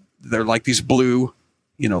like these blue,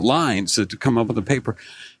 lines that come up on the paper.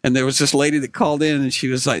 And there was this lady that called in and she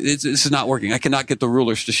was like, this is not working. I cannot get the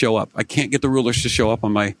rulers to show up. I can't get the rulers to show up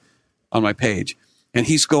on my page. And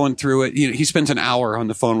he's going through it. He spends an hour on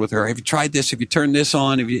the phone with her. Have you tried this? Have you turned this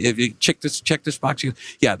on? Have you check this box?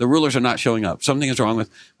 Yeah, the rulers are not showing up. Something is wrong with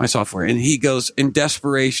my software. And he goes in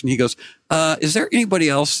desperation. He goes, is there anybody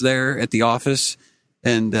else there at the office?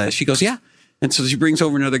 And she goes, yeah. And so she brings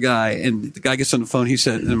over another guy and the guy gets on the phone. He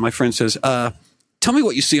said, and my friend says, tell me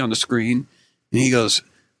what you see on the screen. And he goes,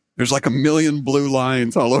 there's like 1 million blue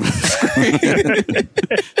lines all over the screen.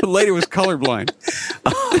 The lady was colorblind.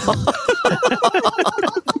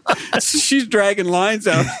 So she's dragging lines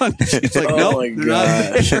out. She's like, no, my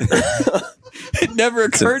gosh. It never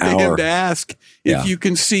occurred to him to ask if you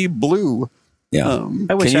can see blue. Yeah.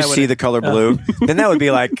 I wish can you I see the color blue? Then that would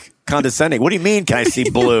be like condescending. What do you mean, can I see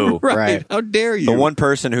blue? Right. How dare you? The one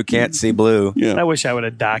person who can't see blue. Yeah. I wish I would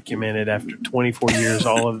have documented after 24 years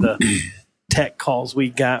all of the tech calls we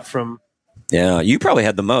got from. Yeah, you probably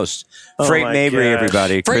had the most. Oh Freight my Mabry, gosh.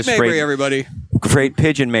 everybody. Freight Mabry, everybody. Freight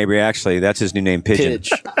Pigeon Mabry, actually. That's his new name, Pigeon.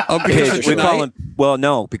 Pidge. Oh, because Pidge. We call him, well,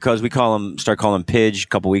 no, because we start calling him Pidge a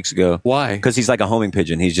couple weeks ago. Why? Because he's like a homing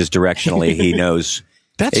pigeon. He's just directionally, he knows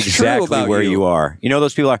That's exactly true about where you are. You know,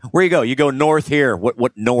 those people are, where you go? You go north here.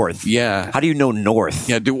 What north? Yeah. How do you know north?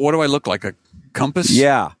 Yeah. What do I look like? A compass?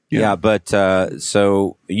 Yeah. But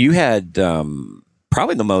so you had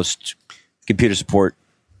probably the most computer support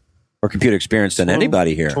or computer experience than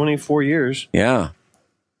anybody here. 24 years. Yeah.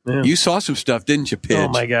 You saw some stuff, didn't you, Pidge? Oh,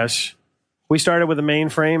 my gosh. We started with a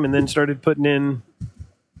mainframe and then started putting in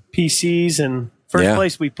PCs. And first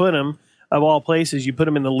place we put them, of all places, you put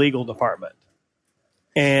them in the legal department.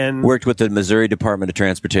 And worked with the Missouri Department of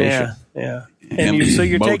Transportation. Yeah. And so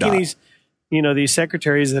you're MoDOT. taking these, these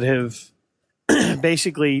secretaries that have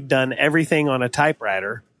basically done everything on a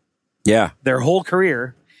typewriter Yeah. their whole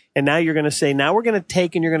career. And now you're going to say, now we're going to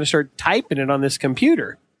take and you're going to start typing it on this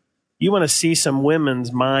computer. You want to see some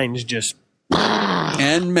women's minds just.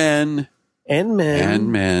 And men. And men.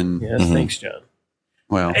 And men. Yes, thanks, John.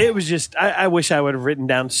 Well, It was just, I wish I would have written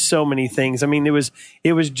down so many things. I mean, it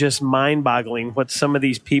was just mind boggling what some of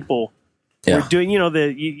these people were doing,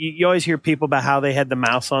 you always hear people about how they had the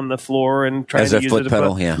mouse on the floor and trying As to a use foot it as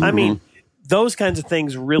pedal, foot. yeah. I mean, those kinds of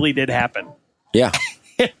things really did happen. Yeah.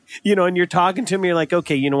 And you're talking to me, you're like,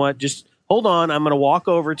 okay, you know what? Just hold on. I'm going to walk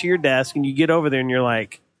over to your desk, and you get over there, and you're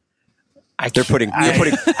like, They're putting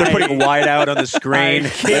white out on the screen. I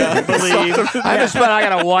can't believe. I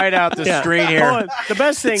got to white out the screen here. Oh, the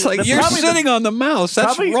best thing. It's like you're sitting on the mouse.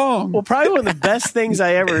 That's wrong. Well, probably one of the best things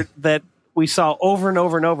that we saw over and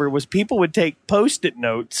over and over was people would take Post-it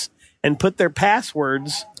notes and put their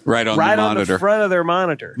passwords right on the front of their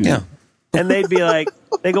monitor. Yeah. And they'd be like,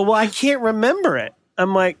 they go, well, I can't remember it.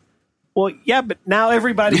 I'm like, well, yeah, but now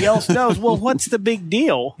everybody else knows. Well, what's the big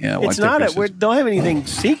deal? Yeah, it's not it. We don't have anything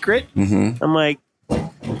secret. Mm-hmm. I'm like,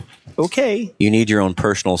 okay. You need your own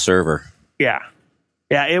personal server. Yeah.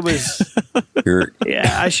 Yeah, it was.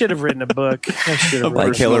 I should have written a book. I should have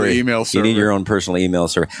like Hillary. Email server. You need your own personal email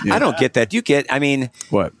server. Yeah. I don't get that. Do you get? I mean,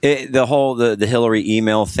 what the whole the Hillary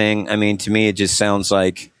email thing? I mean, to me, it just sounds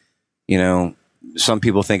like, some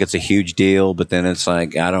people think it's a huge deal, but then it's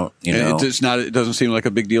like I don't. It's not. It doesn't seem like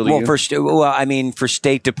a big deal to you. For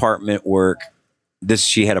State Department work,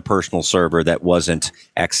 she had a personal server that wasn't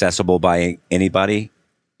accessible by anybody.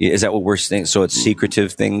 Is that what we're saying? So it's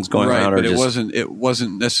secretive things going on, but it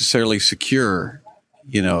wasn't necessarily secure,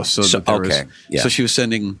 So she was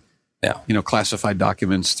sending, classified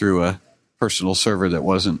documents through a personal server that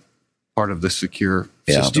wasn't part of the secure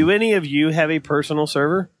system. Do any of you have a personal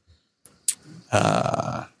server?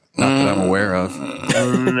 Not that I'm aware of.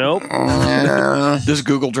 Nope. Does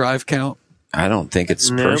Google Drive count? I don't think it's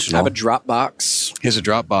personal. I have a Dropbox. He has a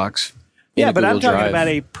Dropbox. Yeah, but I'm talking about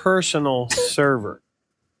a personal server.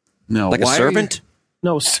 No, like a servant?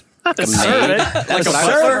 No, not a servant. Like a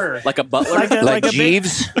server. Like a butler? Like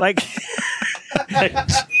Jeeves? Mr.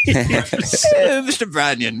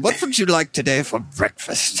 Branyan, what would you like today for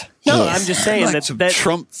breakfast? No, I'm just saying that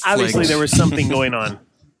Trump obviously there was something going on.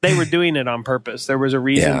 They were doing it on purpose. There was a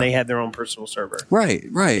reason they had their own personal server. Right.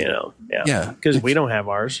 Because we don't have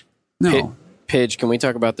ours. No. Pidge, can we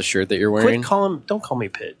talk about the shirt that you're wearing? Don't call me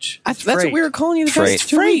Pidge. That's what we were calling you the past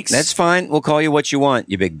 2 weeks. That's fine. We'll call you what you want,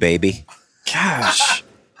 you big baby. Gosh.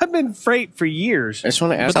 I've been Freight for years. I just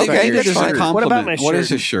want to ask about your shirt. What about my shirt? What is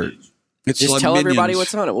his shirt? It's just tell everybody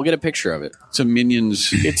what's on it. We'll get a picture of it. It's a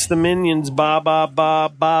Minions. It's the Minions. Ba, ba, ba,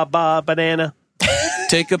 ba, ba, banana.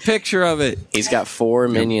 Take a picture of it. He's got 4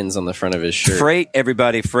 minions on the front of his shirt. Freight,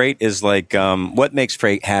 everybody. Freight is like what makes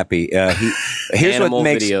Freight happy. Here's what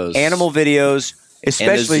makes animal videos,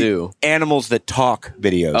 especially animals that talk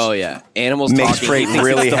videos. Oh yeah, animals makes talking. Freight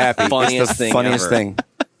really happy. Funniest it's the funniest thing.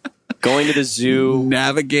 Going to the zoo,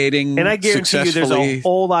 navigating, and I guarantee you, there's a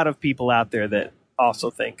whole lot of people out there that also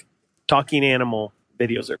think talking animal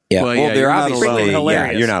videos are. Yeah, well they're obviously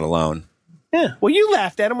hilarious. Yeah, you're not alone. Yeah. Well, you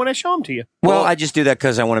laughed at them when I show them to you. Well, I just do that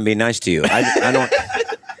because I want to be nice to you. I don't.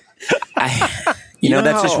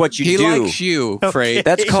 That's just what you do. He likes you, Freight.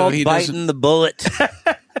 That's called biting the bullet.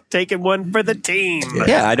 Taking one for the team.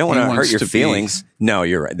 Yeah, I don't want to hurt your feelings. No,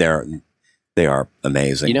 you're right. They are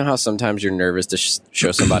amazing. You know how sometimes you're nervous to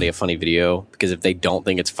show somebody a funny video because if they don't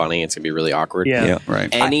think it's funny, it's gonna be really awkward. Yeah,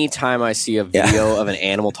 right. Anytime I see a video of an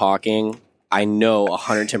animal talking, I know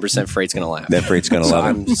 110% Freight's going to laugh. That Freight's going to love it.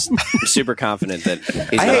 I'm super confident that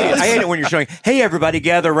he's I hate it when you're showing, hey, everybody,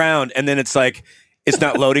 gather around, and then it's like, it's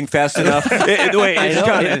not loading fast enough. Wait,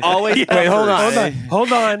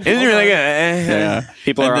 hold on. Isn't it really good?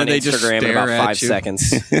 People are on Instagram in about 5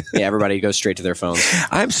 seconds. Yeah, everybody goes straight to their phones.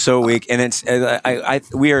 I'm so weak, and it's I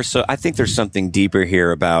think there's something deeper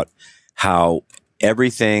here about how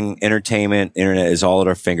everything, entertainment, internet is all at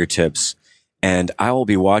our fingertips, and I will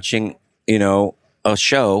be watching a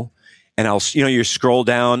show, and you scroll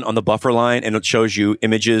down on the buffer line and it shows you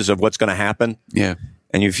images of what's going to happen. Yeah.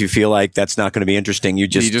 And if you feel like that's not going to be interesting, you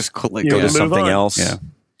just go to something else. Yeah.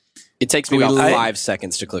 It takes me about 5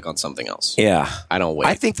 seconds to click on something else. Yeah. I don't wait.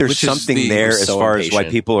 I think there's something there as far as why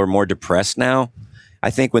people are more depressed now.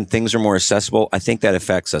 I think when things are more accessible, I think that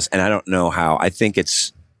affects us. And I don't know how. I think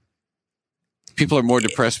it's people are more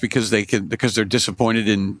depressed because they're disappointed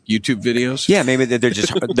in YouTube videos. Yeah, maybe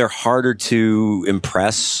they're harder to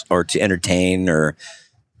impress or to entertain, or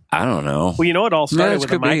I don't know. Well, it all started with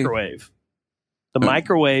the microwave. The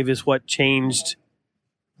microwave is what changed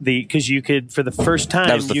because you could, for the first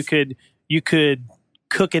time, you could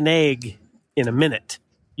cook an egg in a minute.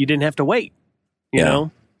 You didn't have to wait. You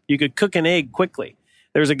know, you could cook an egg quickly.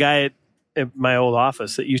 There was a guy at my old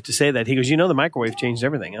office that used to say that. He goes, the microwave changed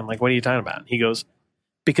everything. I'm like, what are you talking about? He goes,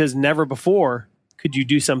 because never before could you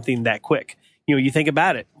do something that quick. You think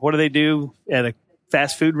about it. What do they do at a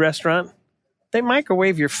fast food restaurant? They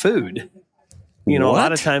microwave your food. A lot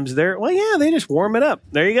What? of times they just warm it up.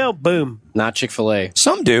 There you go. Boom. Not Chick-fil-A.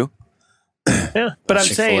 Some do. Yeah. But I'm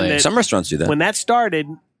saying Chick-fil-A. that Some restaurants do that. when that started,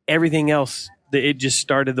 everything else, it just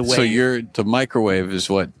started the way. So the microwave is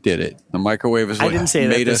what did it. The microwave is what I didn't say that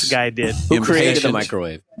made this us guy did. Who created the impatient.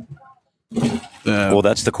 microwave? Well,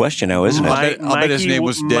 that's the question now, isn't it? I'll bet his name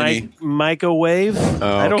was Denny. Microwave?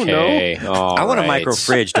 I don't know. I want a micro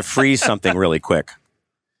fridge to freeze something really quick.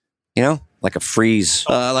 Like a freeze.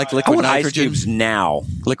 Like I liquid want ice nitrogen. cubes now.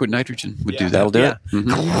 Liquid nitrogen would do that. That'll do Yeah.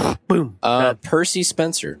 it. Boom. Percy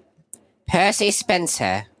Spencer. Percy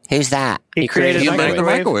Spencer. Who's that? He created He a invented the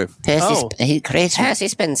microwave. microwave. He created Percy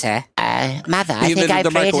Spencer. Mother, I He think I invented the created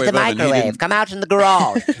the microwave oven. He microwave. didn't- Come out in the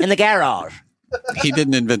garage. In the garage. He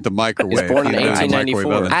didn't invent the microwave. He was born in He invented the 1894.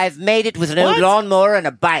 microwave oven. I've made it with an old What? lawnmower and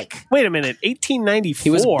a bike. Wait a minute. 1894. He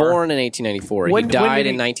was born in 1894. When- He when died did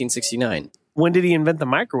in he- 1969. When did he invent the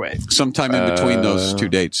microwave? Sometime in between those two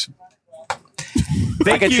dates.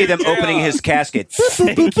 I can see them opening his casket.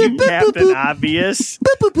 Thank you, Captain Obvious.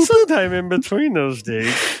 Sometime in between those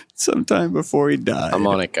days. Sometime before he died. I'm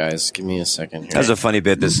on it, guys. Give me a second here. That's a funny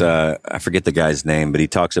bit. This I forget the guy's name, but he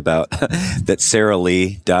talks about that Sarah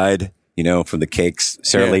Lee died. From the cakes.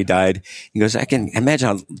 Sarah Lee died. He goes, I can imagine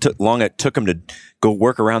how long it took him to go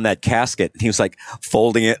work around that casket. And he was like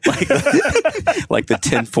folding it like the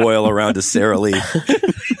tin foil around a Sarah Lee.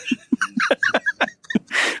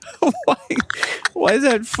 Why is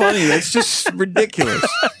that funny? That's just ridiculous.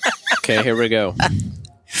 Okay, here we go.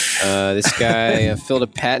 This guy filled a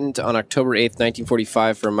patent on October 8th,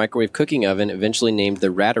 1945 for a microwave cooking oven, eventually named the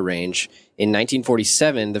Ratarange. In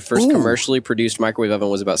 1947, the first commercially produced microwave oven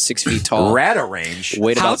was about 6 feet tall. Ratarange.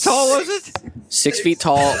 Weighed How about tall was it? 6 feet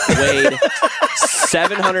tall, weighed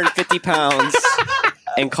 750 pounds,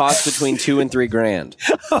 and cost between $2,000 and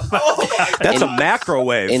 $3,000. That's a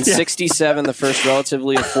macrowave. In 67, the first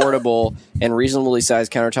relatively affordable and reasonably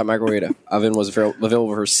sized countertop microwave oven was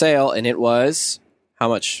available for sale, and it was... How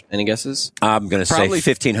much? Any guesses? I'm going to say Probably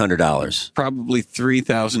 $1,500. Probably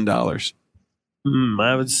 $3,000.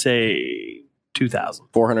 I would say 2,000.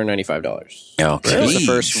 $495. Okay. It was the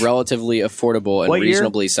first relatively affordable and What year?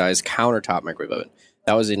 reasonably sized countertop microwave oven.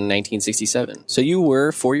 That was in 1967. So you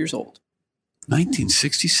were 4 years old.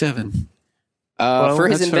 1967. For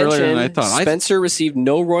his that's earlier than invention, I thought. Spencer received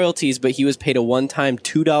no royalties, but he was paid a one-time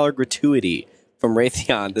 $2 gratuity from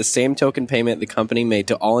Raytheon, the same token payment the company made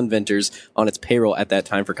to all inventors on its payroll at that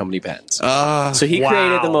time for company patents. So he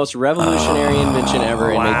created the most revolutionary invention ever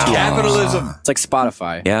and made $2. Capitalism. It's like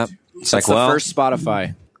Spotify. Yeah. It's That's like, the first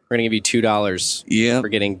Spotify. We're going to give you $2 for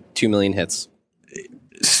getting 2 million hits.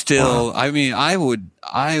 Still, I mean, I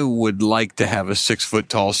would like to have a 6 foot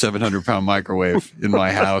tall, 700 pound microwave in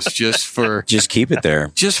my house just keep it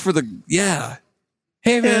there.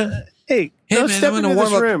 Hey man, Hey, hey go man, step I'm into gonna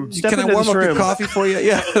this warm room. up. Step Can I into warm this up your room. coffee for you?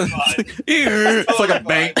 Yeah, it's like a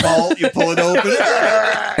bank vault. You pull it open.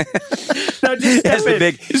 No, just Has step the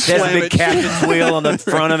in. big, captain's wheel on the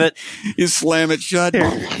front of it. You slam it shut. Here,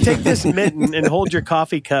 take this mitten and hold your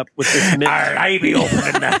coffee cup with this mitten. I be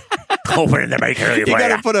opening the bakery You got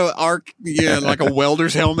to put like a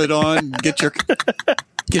welder's helmet on. Get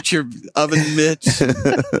your oven mitts.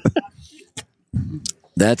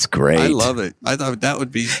 That's great. I love it. I thought that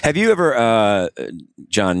would be. Have you ever,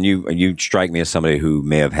 John? You strike me as somebody who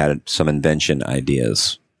may have had some invention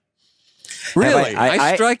ideas. Really?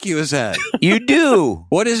 I strike you as that. You do.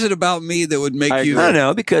 What is it about me that would make you? I don't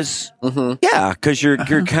know because because you're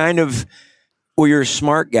kind of you're a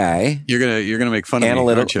smart guy. You're gonna make fun of me,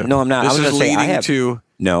 Analytical. aren't you? No, I'm not. This I was is gonna say leading I have to.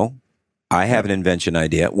 No, I have an invention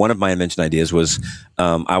idea. One of my invention ideas was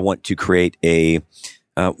I want to create a.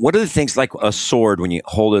 What are the things like a sword when you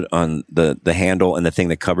hold it on the handle and the thing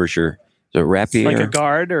that covers your rapier? Like a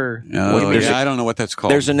guard or I don't know what that's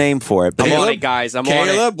called. There's a name for it. But I'm on it, guys. I'm on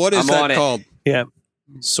it. Caleb, what is I'm that on it. called? yeah.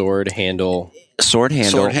 Sword handle. Sword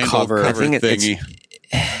handle cover. I think thingy.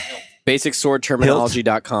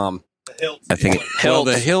 BasicSwordTerminology.com. I think Well,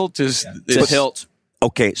 the hilt is The hilt.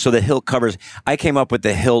 okay. So the hilt covers. I came up with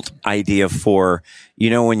the hilt idea for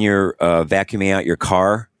when you're vacuuming out your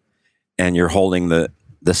car and you're holding the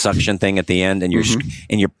suction thing at the end and you're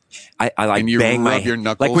I like And you bang rub your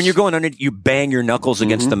knuckles? like when you're going under you bang your knuckles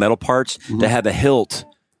against the metal parts to have a hilt.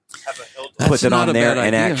 Put That's that not on a there bad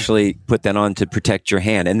and idea. actually put that on to protect your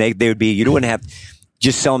hand. And they would be you wouldn't have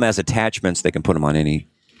just sell them as attachments. They can put them on any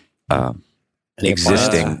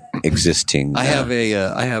existing. I have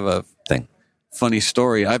a thing. funny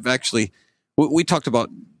story. I've actually we talked about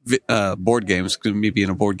board games, me being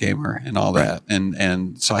a board gamer and all that,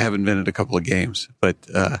 and so I have invented a couple of games, but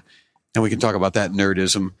and we can talk about that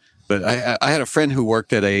nerdism. But I had a friend who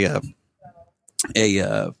worked at a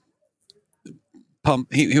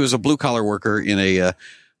pump. He was a blue collar worker in a.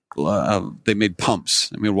 They made pumps.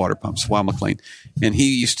 They made water pumps. Wow, McLean. And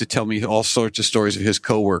he used to tell me all sorts of stories of his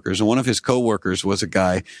coworkers. And one of his coworkers was a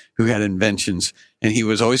guy who had inventions, and he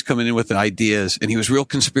was always coming in with ideas. And he was real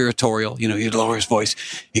conspiratorial. He'd lower his voice.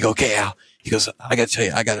 He'd go, "Okay, Al." He goes, "I got to tell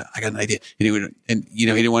you, I got an idea." And he would, he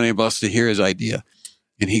didn't want anybody else to hear his idea.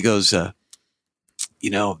 And he goes,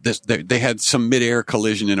 they had some midair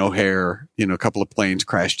collision in O'Hare. A couple of planes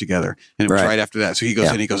crashed together, and it was right after that. So he goes,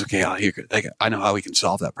 and he goes, "Okay, I know how we can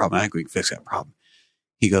solve that problem. I think we can fix that problem."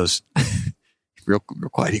 He goes, real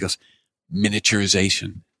quiet. He goes,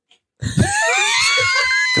 "Miniaturization."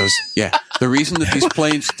 Goes, "Yeah. The reason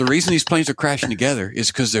these planes are crashing together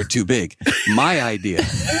is because they're too big. My idea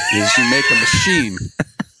is you make a machine.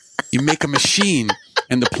 You make a machine."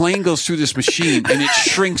 And the plane goes through this machine, and it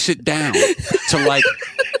shrinks it down to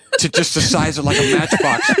just the size of like a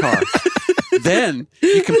matchbox car. Then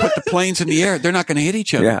you can put the planes in the air. They're not going to hit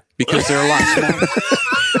each other because they're a lot smaller.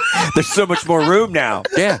 There's so much more room now.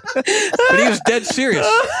 Yeah, but he was dead serious.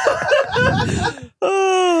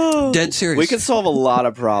 Dead serious. We could solve a lot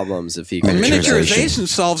of problems if he could. Miniaturization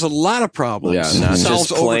solves a lot of problems. Yeah, not solves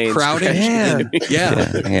just planes overcrowding.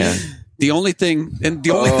 Yeah. The only thing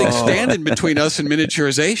standing between us and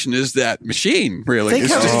miniaturization is that machine, really.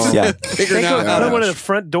 Think figuring out how to one at the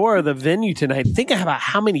front door of the venue tonight. Think about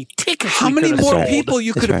how many tickets. How many more people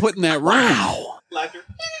you could have put in that room? Wow.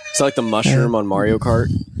 It's like the mushroom on Mario Kart.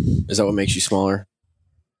 Is that what makes you smaller?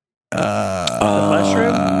 The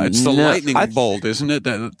mushroom? It's the lightning bolt, isn't it?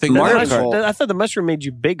 I thought the mushroom made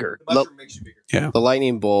you bigger. The mushroom makes you bigger. Yeah. The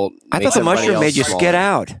lightning bolt. I thought the mushroom made you skid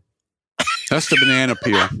out. That's the banana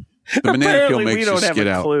peel. The banana peel makes you skid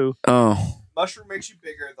out. Clue. Oh. Mushroom makes you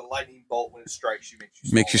bigger. The lightning bolt, when it strikes you,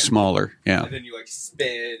 makes you smaller. Yeah. And then you spin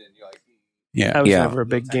and you Yeah. I was never a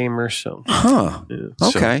big gamer, so. Huh. Yeah.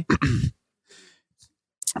 Okay.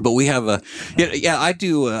 But we have I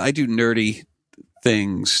do nerdy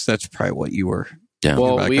things. That's probably what you were. Yeah.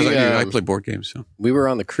 Well, I play board games. So we were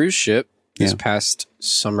on the cruise ship this past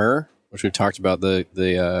summer, which we talked about the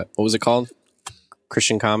what was it called?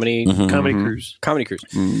 Christian comedy cruise.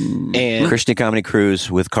 And Christian comedy cruise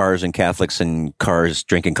with cars and Catholics and cars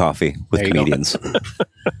drinking coffee with comedians.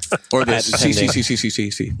 Or the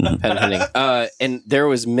CCCCCC. And there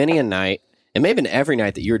was many a night. It may have been every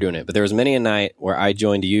night that you were doing it, but there was many a night where I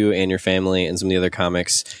joined you and your family and some of the other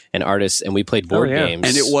comics and artists, and we played board games.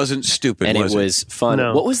 And it wasn't stupid, and it was fun.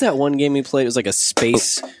 No. What was that one game we played? It was like a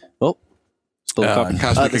space...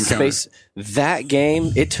 Cosmic Encounter. That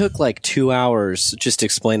game, it took like 2 hours just to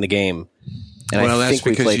explain the game. And that's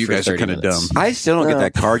because you guys are kind of dumb. I still don't get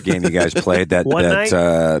that card game you guys played,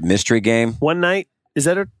 that mystery game. One night? Is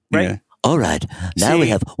that right? Yeah. All right, now we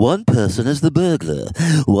have one person as the burglar,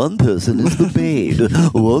 one person as the maid,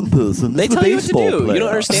 one person as the baseball player. You don't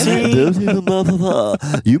understand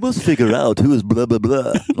You must figure out who is blah, blah,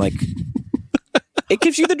 blah. Like... It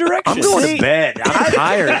gives you the direction. I'm going to bed. I'm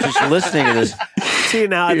tired just listening to this. See,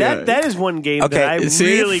 now that is one game that I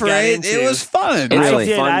really got into. It was fun. It's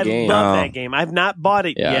a fun game. I love that game. I've not bought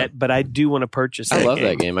it yet, but I do want to purchase it. I love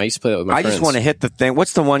that game. I used to play it with my friends. I just want to hit the thing.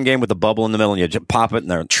 What's the one game with the bubble in the middle and you just pop it in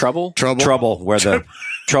there? Trouble? Where the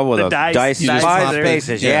trouble with the dice is 5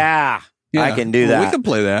 spaces. Yeah. I can do that. We can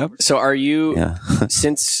play that. So are you,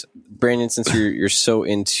 since you're so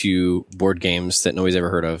into board games that nobody's ever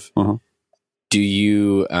heard of, do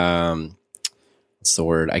you, what's the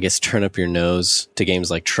word? I guess turn up your nose to games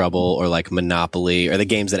like Trouble or like Monopoly or the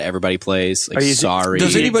games that everybody plays? Like Sorry.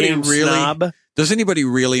 Does anybody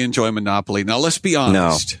really enjoy Monopoly? Now, let's be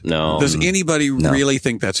honest. No. Does anybody really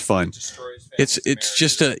think that's fun? It's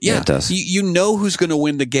just it does. You know who's going to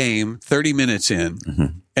win the game 30 minutes in,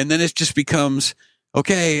 and then it just becomes,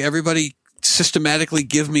 okay, everybody systematically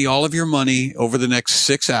give me all of your money over the next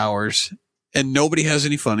 6 hours. And nobody has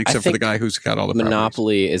any fun except for the guy who's got all the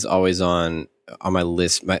Monopoly is always on my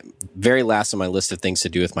list, my very last on my list of things to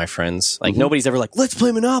do with my friends. Like nobody's ever like, let's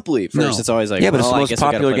play Monopoly. First, it's always like, but it's the most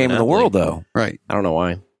popular game in the world, though. Right? I don't know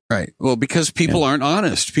why. Right. Well, because people aren't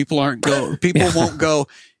honest. People won't go.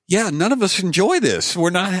 Yeah, none of us enjoy this. We're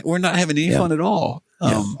not having any fun at all.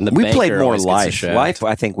 We played more Life. Life,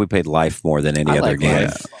 I think we played Life more than any other game.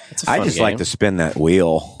 I just like to spin that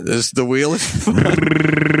wheel. The wheel is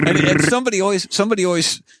fun. and somebody always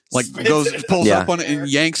like pulls up on it and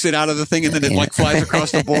yanks it out of the thing, and then it like flies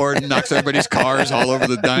across the board and knocks everybody's cars all over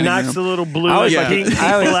the dining room. Knocks the little blue out of your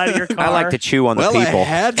car. I like to chew on the people. Well, I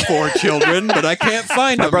had 4 children, but I can't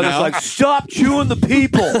find them now. My brother's like, stop chewing the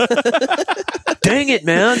people. Damn. Dang it,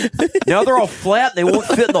 man. Now they're all flat and they won't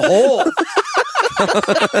fit in the hole.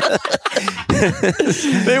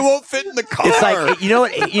 They won't fit in the car. It's like, you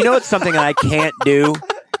know what's something I can't do?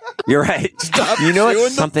 You're right. Stop You know chewing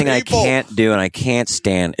what's the something I people. can't do and I can't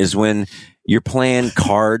stand is when you're playing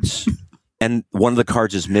cards and one of the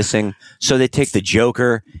cards is missing. So they take the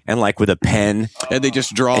Joker and like with a pen and they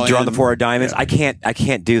just draw the in. 4 of diamonds. Yeah. I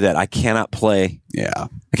can't do that. I cannot play. Yeah. I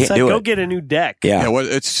It's can't like, do go it. get a new deck. Yeah. Yeah, well,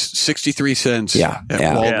 it's 63 cents Yeah, at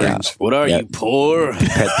yeah. Walgreens. What are you, poor?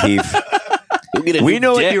 Pet peeve. Go get a We new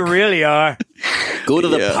know deck. what you really are. Go to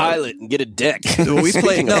the Yeah. pilot and get a deck. We play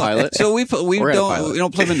Speaking of pilot, So we We're at a pilot.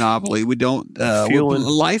 don't play Monopoly. We don't. Fueling.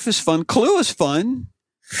 Life is fun. Clue is fun.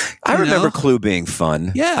 I You remember know? Clue being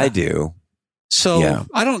fun. Yeah. I do. So Yeah.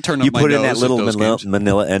 I don't turn up You my put in nose that little at those games.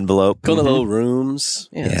 manila envelope. go to the little rooms.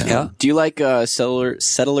 Yeah. Yeah. Do you like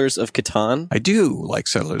Settlers of Catan? I do like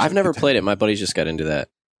Settlers. I've of never Catan. played it. My buddies just got into that.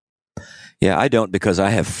 Yeah, I don't because I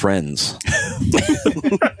have friends.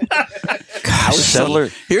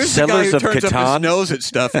 Here's the guy Settlers who of turns up his Catan. nose at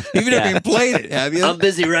stuff. Even if you played it, have you?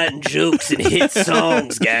 busy writing jokes and hit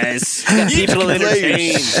songs, guys. Got people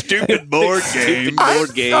entertained. Stupid board game.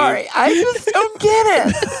 Board game. I just don't get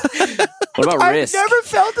it. What about Risk?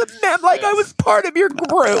 felt like I was part of your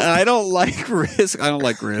group. I don't like Risk. I don't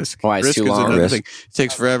like Risk. Why, it's Risk too is long? another Risk. thing. It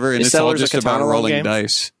takes forever, and Is it's all Settlers of just Catan about a long rolling game?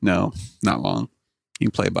 dice. No, not long. You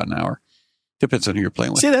can play about an hour. Depends on who you're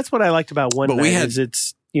playing with. See, that's what I liked about One But Night we had- is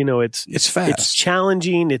it's, you know, it's It's fast. it's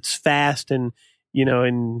challenging, it's fast, and, you know,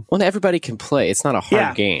 and Well, everybody can play. It's not a hard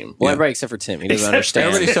Yeah. game. Well, Yeah. everybody except for Tim. He doesn't Except understand.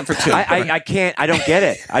 Everybody except for Tim. I can't. I don't get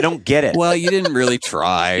it. I don't get it. Well, you didn't really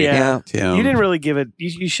try. Yeah. Tim. you didn't really give it.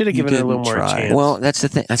 You should have You given it a little didn't more try. chance. Well, that's the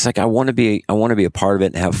thing. It's like I want to be a part of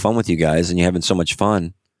it and have fun with you guys, and you're having so much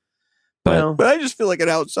fun. But Well, But I just feel like an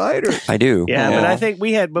outsider. I do. yeah, but Yeah. I think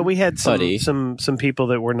we had Buddy. some people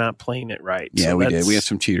that were not playing it right. Yeah, So we that's- did. We had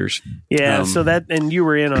some cheaters. Yeah, Um, so that and you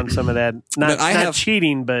were in on some of that. Not But I not have-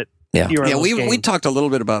 cheating, but Yeah. you were on Yeah, those we games. talked a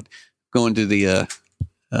little bit about going to the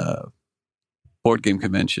board game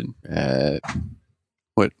convention.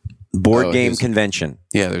 Board Oh, game his- convention.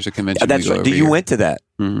 Yeah, there's a convention. That's we go right. every You year. went to that.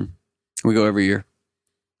 Mhm. We go every year,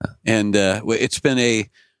 and it's been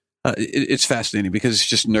it's fascinating because it's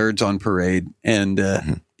just nerds on parade, and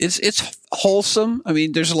it's wholesome. I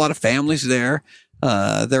mean, there's a lot of families there.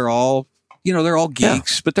 They're all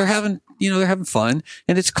geeks, but they're having fun,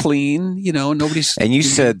 and it's clean. Nobody's. And you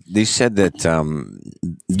said that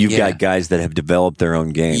you've Yeah. got guys that have developed their own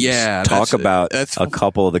games. Yeah, Talk that's- about that's- a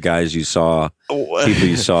couple of the guys you saw, people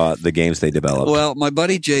you saw, the games they developed. Well, my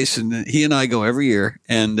buddy Jason, he and I go every year,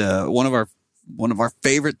 and one of our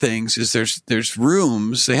favorite things is there's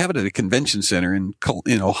rooms. They have it at a convention center in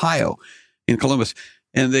Ohio, in Columbus,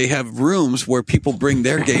 and they have rooms where people bring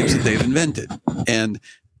their games that they've invented. And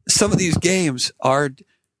some of these games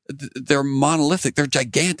they're monolithic, they're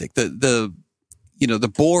gigantic. The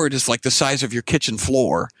board is like the size of your kitchen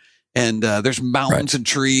floor. And there's mountains and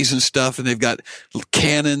trees and stuff, and they've got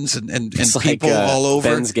cannons and It's people like all over.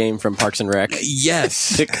 Ben's game from Parks and Rec.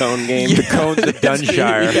 Yes, The cone game. the cones of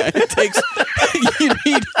Dunshire. Yeah, it takes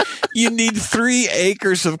you need 3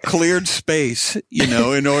 acres of cleared space,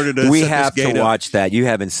 in order to. We set have this to gate up. watch that. You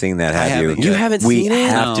haven't seen that, I have you? haven't You yet. haven't We seen it?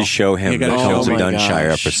 have No. to show him You the gotta show Cones him. of Oh my Dunshire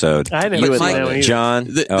gosh. episode. I You never would seen like that it. one either. John,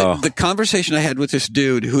 The conversation I had with this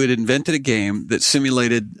dude who had invented a game that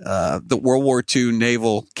simulated the World War II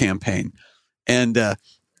naval campaign, and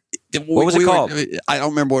What was it called? I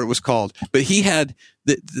don't remember what it was called, but he had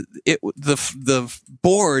the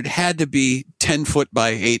board had to be 10 foot by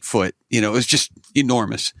 8 foot. It was just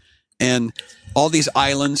enormous, and all these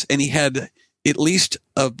islands, and he had at least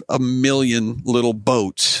a million little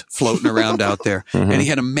boats floating around out there, and he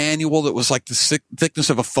had a manual that was like the thickness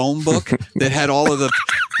of a phone book that had all of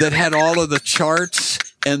the charts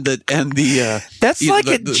and the that's like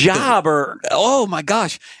a job, or oh my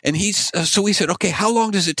gosh. And so we said, okay, how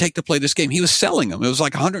long does it take to play this game? He was selling them. It was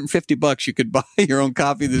like $150. You could buy your own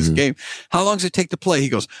copy of this game. How long does it take to play? He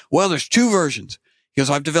goes, well, there's 2 versions. He goes,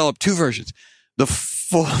 I've developed 2 versions. The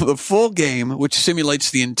full game, which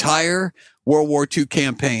simulates the entire World War II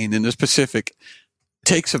campaign in the Pacific,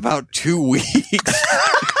 takes about 2 weeks.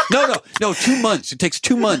 No, 2 months. It takes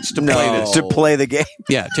 2 months to play this. to play the game.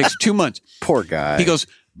 Yeah, it takes 2 months. Poor guy. He goes,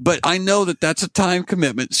 but I know that that's a time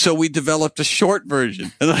commitment, so we developed a short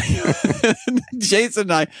version. And Jason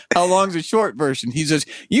and I, how long's a short version? He says,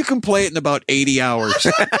 you can play it in about 80 hours.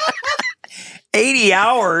 80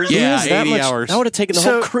 hours? Yeah, Is that 80 much? hours. That would have taken the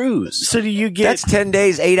whole cruise. So do you get? That's 10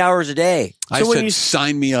 days, 8 hours a day. I when said, you-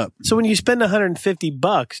 sign me up. So when you spend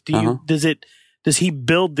 $150, Uh-huh. does it Does he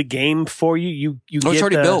build the game for you? You it's get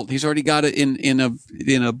already the, built. He's already got it in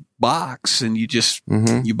a box, and you just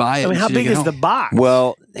you buy it. I mean, how and take big it is home. the box?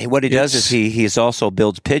 Well, what he does is he's also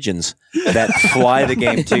builds pigeons that fly the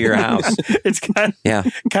game to your house. It's kind of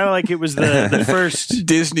like it was the first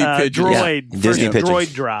Disney pigeon. droid, first Disney pigeons.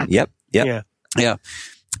 droid drop. Yep. Yeah.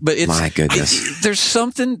 But it's My goodness. there's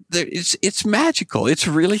something there. It's magical. It's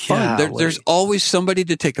really fun. There's always somebody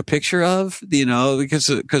to take a picture of, because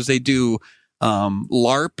they do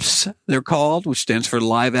LARPs. They're called, which stands for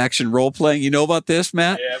live action role playing. You know about this,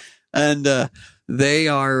 Matt? Yep. And they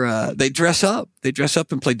dress up. They dress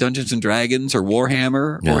up and play Dungeons and Dragons or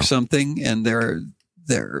Warhammer or something. And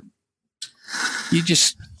that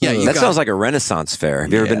sounds like a Renaissance fair.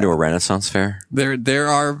 Have you ever been to a Renaissance fair? There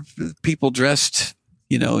are people dressed,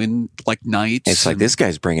 in like knights. It's like this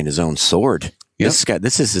guy's bringing his own sword. Yep.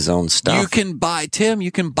 This is his own stuff. You can buy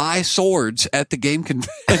swords at the game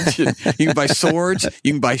convention. You can buy swords.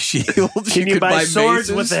 You can buy shields. Can you buy swords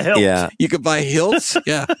maces. with a hilt? Yeah. You could buy hilts.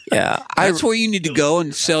 Yeah. Yeah. That's where you need to go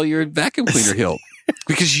and sell your vacuum cleaner hilt.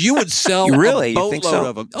 Because you would sell Really? a You boatload think so?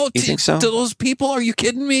 of them. Oh, You think so? To those people? Are you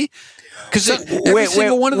kidding me? Because every wait,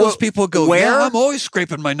 single one of those people go, where? yeah, I'm always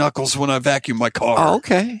scraping my knuckles when I vacuum my car. Oh,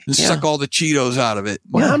 okay. And suck all the Cheetos out of it.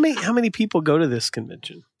 Well, how many people go to this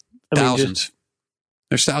convention? Thousands.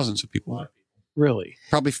 There's thousands of people. Really?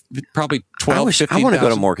 Probably 12, 15,000. I want to go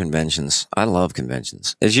to more conventions. I love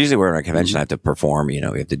conventions. It's usually where in a convention I have to perform. We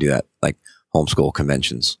have to do that, like homeschool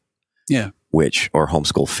conventions. Yeah. Or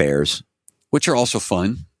homeschool fairs. Which are also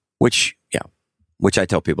fun. Which I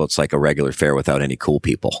tell people it's like a regular fair without any cool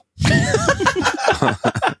people.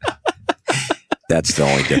 That's the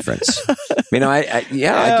only difference. I do.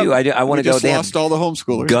 I want to go. They lost all the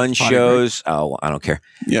homeschoolers. Gun shows. Oh, I don't care.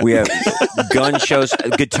 Yeah. We have gun shows,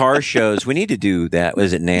 guitar shows. We need to do that.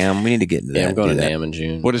 Was it NAMM? We need to get into that. Yeah, I'm going to that. NAMM in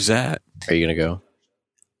June. What is that? Are you going to go?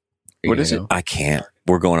 What is it? I can't.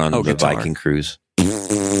 We're going on the guitar. Viking cruise.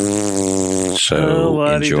 So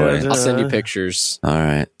enjoy. I'll send you pictures. All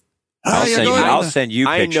right. I'll send you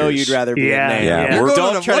pictures. I know you'd rather be Yeah, at NAMM. yeah. You're Don't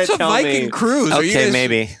going try what's to a tell Viking me. cruise? Are you Okay, guys-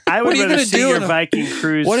 maybe. I What would are you rather gonna see do your in a- Viking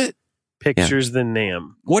cruise pictures than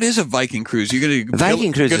NAMM. What is a Viking cruise? You're going to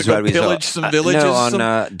Viking cruise is what we pillage some villages? No,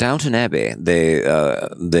 on Downton Abbey, they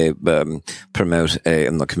promote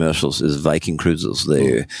in the commercials is Viking cruises.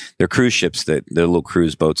 They're cruise ships they're little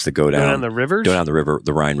cruise boats that go down the rivers. Go down the river,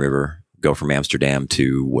 the Rhine River, go from Amsterdam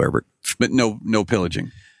to wherever. But no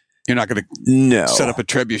pillaging. You're not going to set up a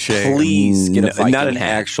trebuchet. Please get a Viking not an hat.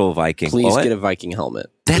 actual Viking. Please What? get a Viking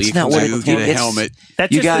helmet. That's Please not what You get a helmet.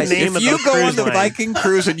 That's You just guys- the name If of you the go cruise on the line. Viking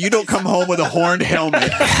cruise and you don't come home with a horned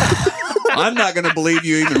helmet, I'm not going to believe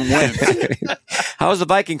you even went. How's the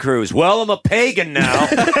Viking cruise? Well, I'm a pagan now.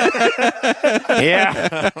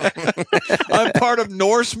 Yeah. I'm part of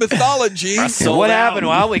Norse mythology. What happened?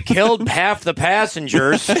 Well, we killed half the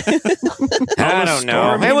passengers. I don't know.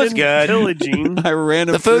 Storming It was and good. Pillaging. I ran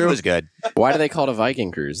him The food through. was good. Why do they call it a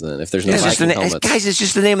Viking cruise then? If there's no It's just Viking helmets, guys, it's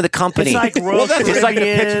just the name of the company. It's like Royal It's like the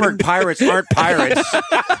Caribbean. Pittsburgh Pirates aren't pirates.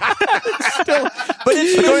 But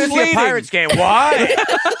it's We're going to see a misleading. Pirates game. Why?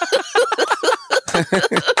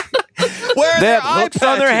 Where are They their have eye hooks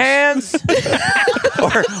on their patches?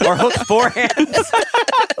 hands, or hooks for hands.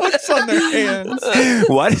 Hooks on their hands.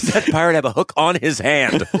 Why does that pirate have a hook on his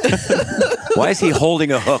hand? Why is he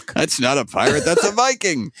holding a hook? That's not a pirate. That's a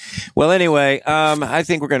Viking. Well, anyway, I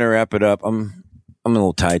think we're going to wrap it up. I'm a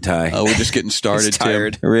little tie. Oh, we're just getting started.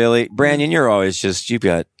 tired. Tim. Really, Branyan, you're always just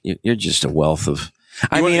you're just a wealth of.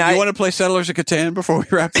 You want to play Settlers of Catan before we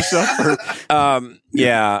wrap this up? Or?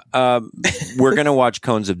 We're going to watch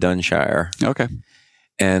Cones of Dunshire. Okay.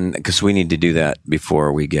 And because we need to do that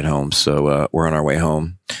before we get home. So we're on our way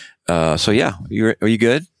home. Are you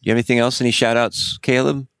good? You have anything else? Any shout outs,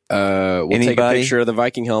 Caleb? we'll take a Anybody? picture of the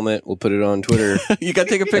Viking helmet. We'll put it on Twitter. You got to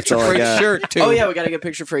take a picture all for I each got. shirt, too. Oh, yeah, we got to get a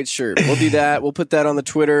picture for each shirt. We'll do that. We'll put that on the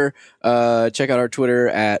Twitter. Check out our Twitter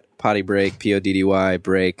at Potty Break, PODDY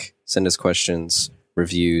break. Send us questions,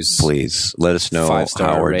 reviews. Please let us know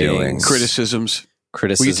 5-star how we're ratings. doing. Criticisms. Will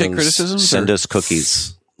Criticisms. you take criticisms? Send or- us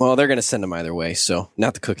cookies. Well, they're going to send them either way. So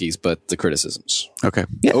not the cookies, but the criticisms. Okay.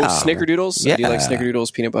 Yeah. Oh, snickerdoodles. I do like Yeah.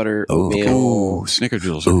 snickerdoodles, peanut butter, Oh, oatmeal, Ooh,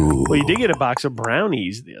 snickerdoodles. Ooh. Well, you did get a box of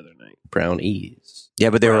brownies the other night. brownies. Yeah,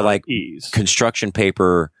 but they were like Ease. construction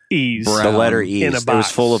paper. Ease. The letter E. in a It was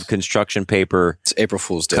box. full of construction paper It's April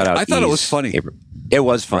Fool's Day. cut out. I thought it E's. was funny. It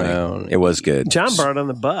was funny. Brown It was good. John brought it on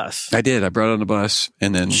the bus. I did. I brought it on the bus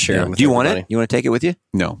and then Share yeah, them with Do you want everybody. it? You want to take it with you?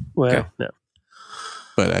 no, Well, Okay. no.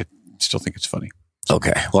 but I still think it's funny.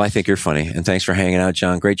 Okay. Well, I think you're funny, and thanks for hanging out,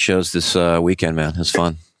 John. Great shows this weekend, man. It was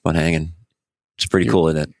fun hanging. It's pretty cool,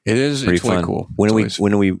 isn't it? It is. Pretty It's way fun. cool. When It's are we? always-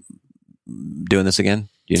 When are we? doing this again?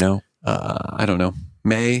 Do you know? I don't know.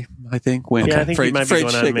 May, I think. When I think you might be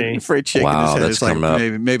going on May. Freight shaking Wow, his head. that's It's like,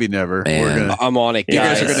 coming up. maybe never. Man. I'm on it, guys. You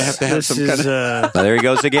guys are going to have This some is, kind of. There he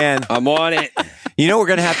goes again. I'm on it. You know, we're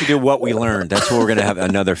going to have to do what we learned. That's what we're going to have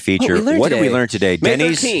another feature. What What did we learn today? May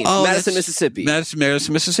Denny's. 13th, Oh, Madison, that's- Mississippi.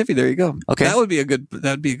 Madison, Mississippi. There you go. Okay. That'd be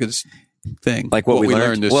a good thing. Like what we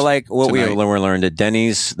learned. this Well, like what we tonight. learned at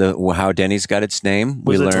Denny's, how Denny's got its name.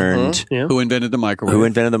 Was we it- learned Yeah. Who invented the microwave? who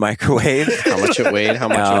invented the microwave. How much it weighed, how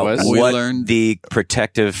much it was. We what learned- the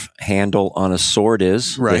protective handle on a sword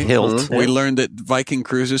is. Right. The hilt. We learned that Viking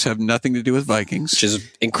cruises have nothing to do with Vikings. Which is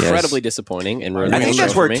incredibly disappointing and ruined I the think show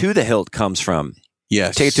that's for where me. to the hilt comes from.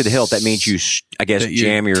 Yes. Take it to the hilt. That means you, I guess, That you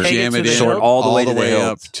jam your jam it in sword all the way to the hilt.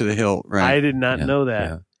 up to the hilt. Right. I did not know that.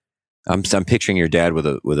 Yeah. I'm picturing your dad with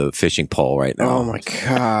a fishing pole right now. Oh my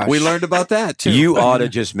gosh. We learned about that too. You ought to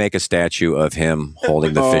just make a statue of him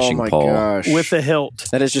holding the fishing oh my pole. Gosh. With the hilt.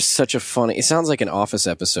 That is just such a funny. It sounds like an Office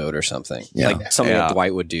episode or something. Yeah. Like something Yeah. that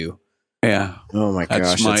Dwight would do. Yeah. Oh my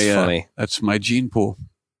gosh, that's funny. That's my gene pool.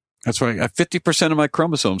 That's why 50% of my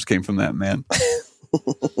chromosomes came from that man.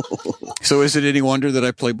 So is it any wonder that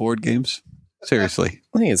I play board games? Seriously.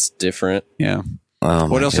 I think it's different. Yeah. Oh,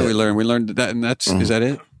 What my else did we God. learn? We learned that, and is that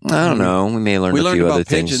it? I don't know. We may learn We a learned few about other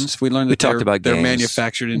pigeons. things. We learned We that talked about they're games.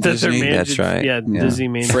 manufactured in That they're Disney. That's right. Yeah, Yeah. Disney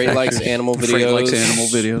Freight manufacturers. likes animal videos. Freight likes animal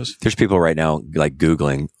videos. There's people right now like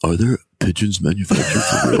Googling, are there pigeons manufactured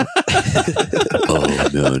for real? Oh,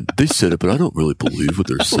 man. They said it, but I don't really believe what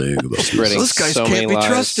they're saying about this. Spreading Those guys so can't many be lies.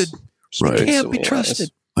 trusted. Right. Can't So be many trusted.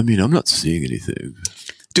 lies. I mean, I'm not seeing anything.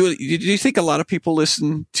 Do you think a lot of people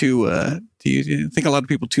listen to? Do you think a lot of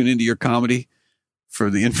people tune into your comedy for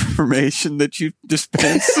the information that you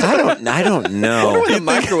dispense? I don't know. The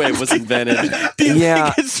microwave was invented. Do you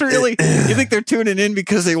Yeah. think it's really? You think they're tuning in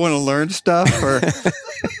because they want to learn stuff, or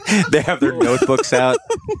They have their notebooks out,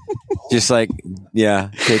 just like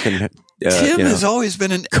taking. Tim has always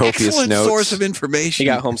been an copious excellent notes. source of information.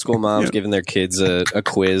 You got homeschool moms Yeah. giving their kids a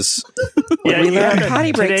quiz. Yeah, We you learned have to-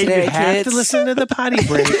 potty break today. today, You have to kids. listen to the potty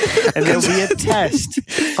break, and there'll be a test.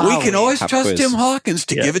 We can always Pop trust quiz. Tim Hawkins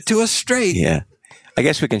to Yes. give it to us straight. Yeah. I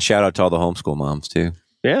guess we can shout out to all the homeschool moms too.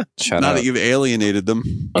 Yeah. Shout Now out. that you've alienated them.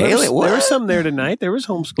 Oh, there was What? some there tonight. There was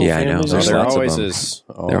homeschool Yeah, I know. families. There's there. There lots of always them. is.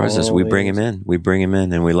 There was this. We bring him in. We bring him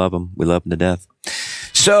in, and we love him. We love him to death.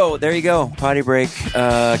 So there you go. Potty break.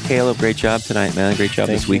 Caleb, great job tonight, man. Great job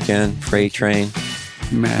this weekend. Freight train.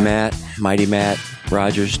 Matt, Mighty Matt,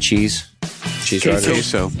 Rogers, Cheese. Cheese Queso.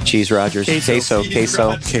 Rogers. Queso. Cheese Rogers. Queso.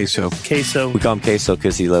 Queso. Queso. Queso. We call him Queso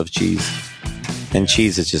because he loves cheese. And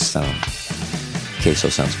cheese is just queso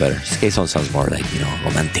sounds better. Queso sounds more like,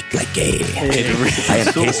 romantic, like gay. I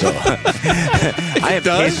am queso. I am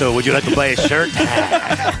queso. Would you like to buy a shirt?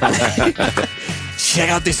 Check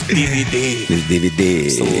out this DVD. This DVD.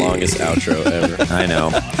 It's the longest outro ever. I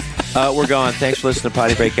know. We're gone. Thanks for listening to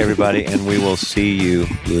Potty Break, everybody, and we will see you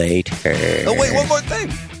later. Oh, wait, one more thing.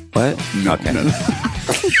 What? Okay.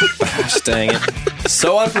 Gosh dang it.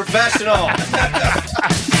 So unprofessional.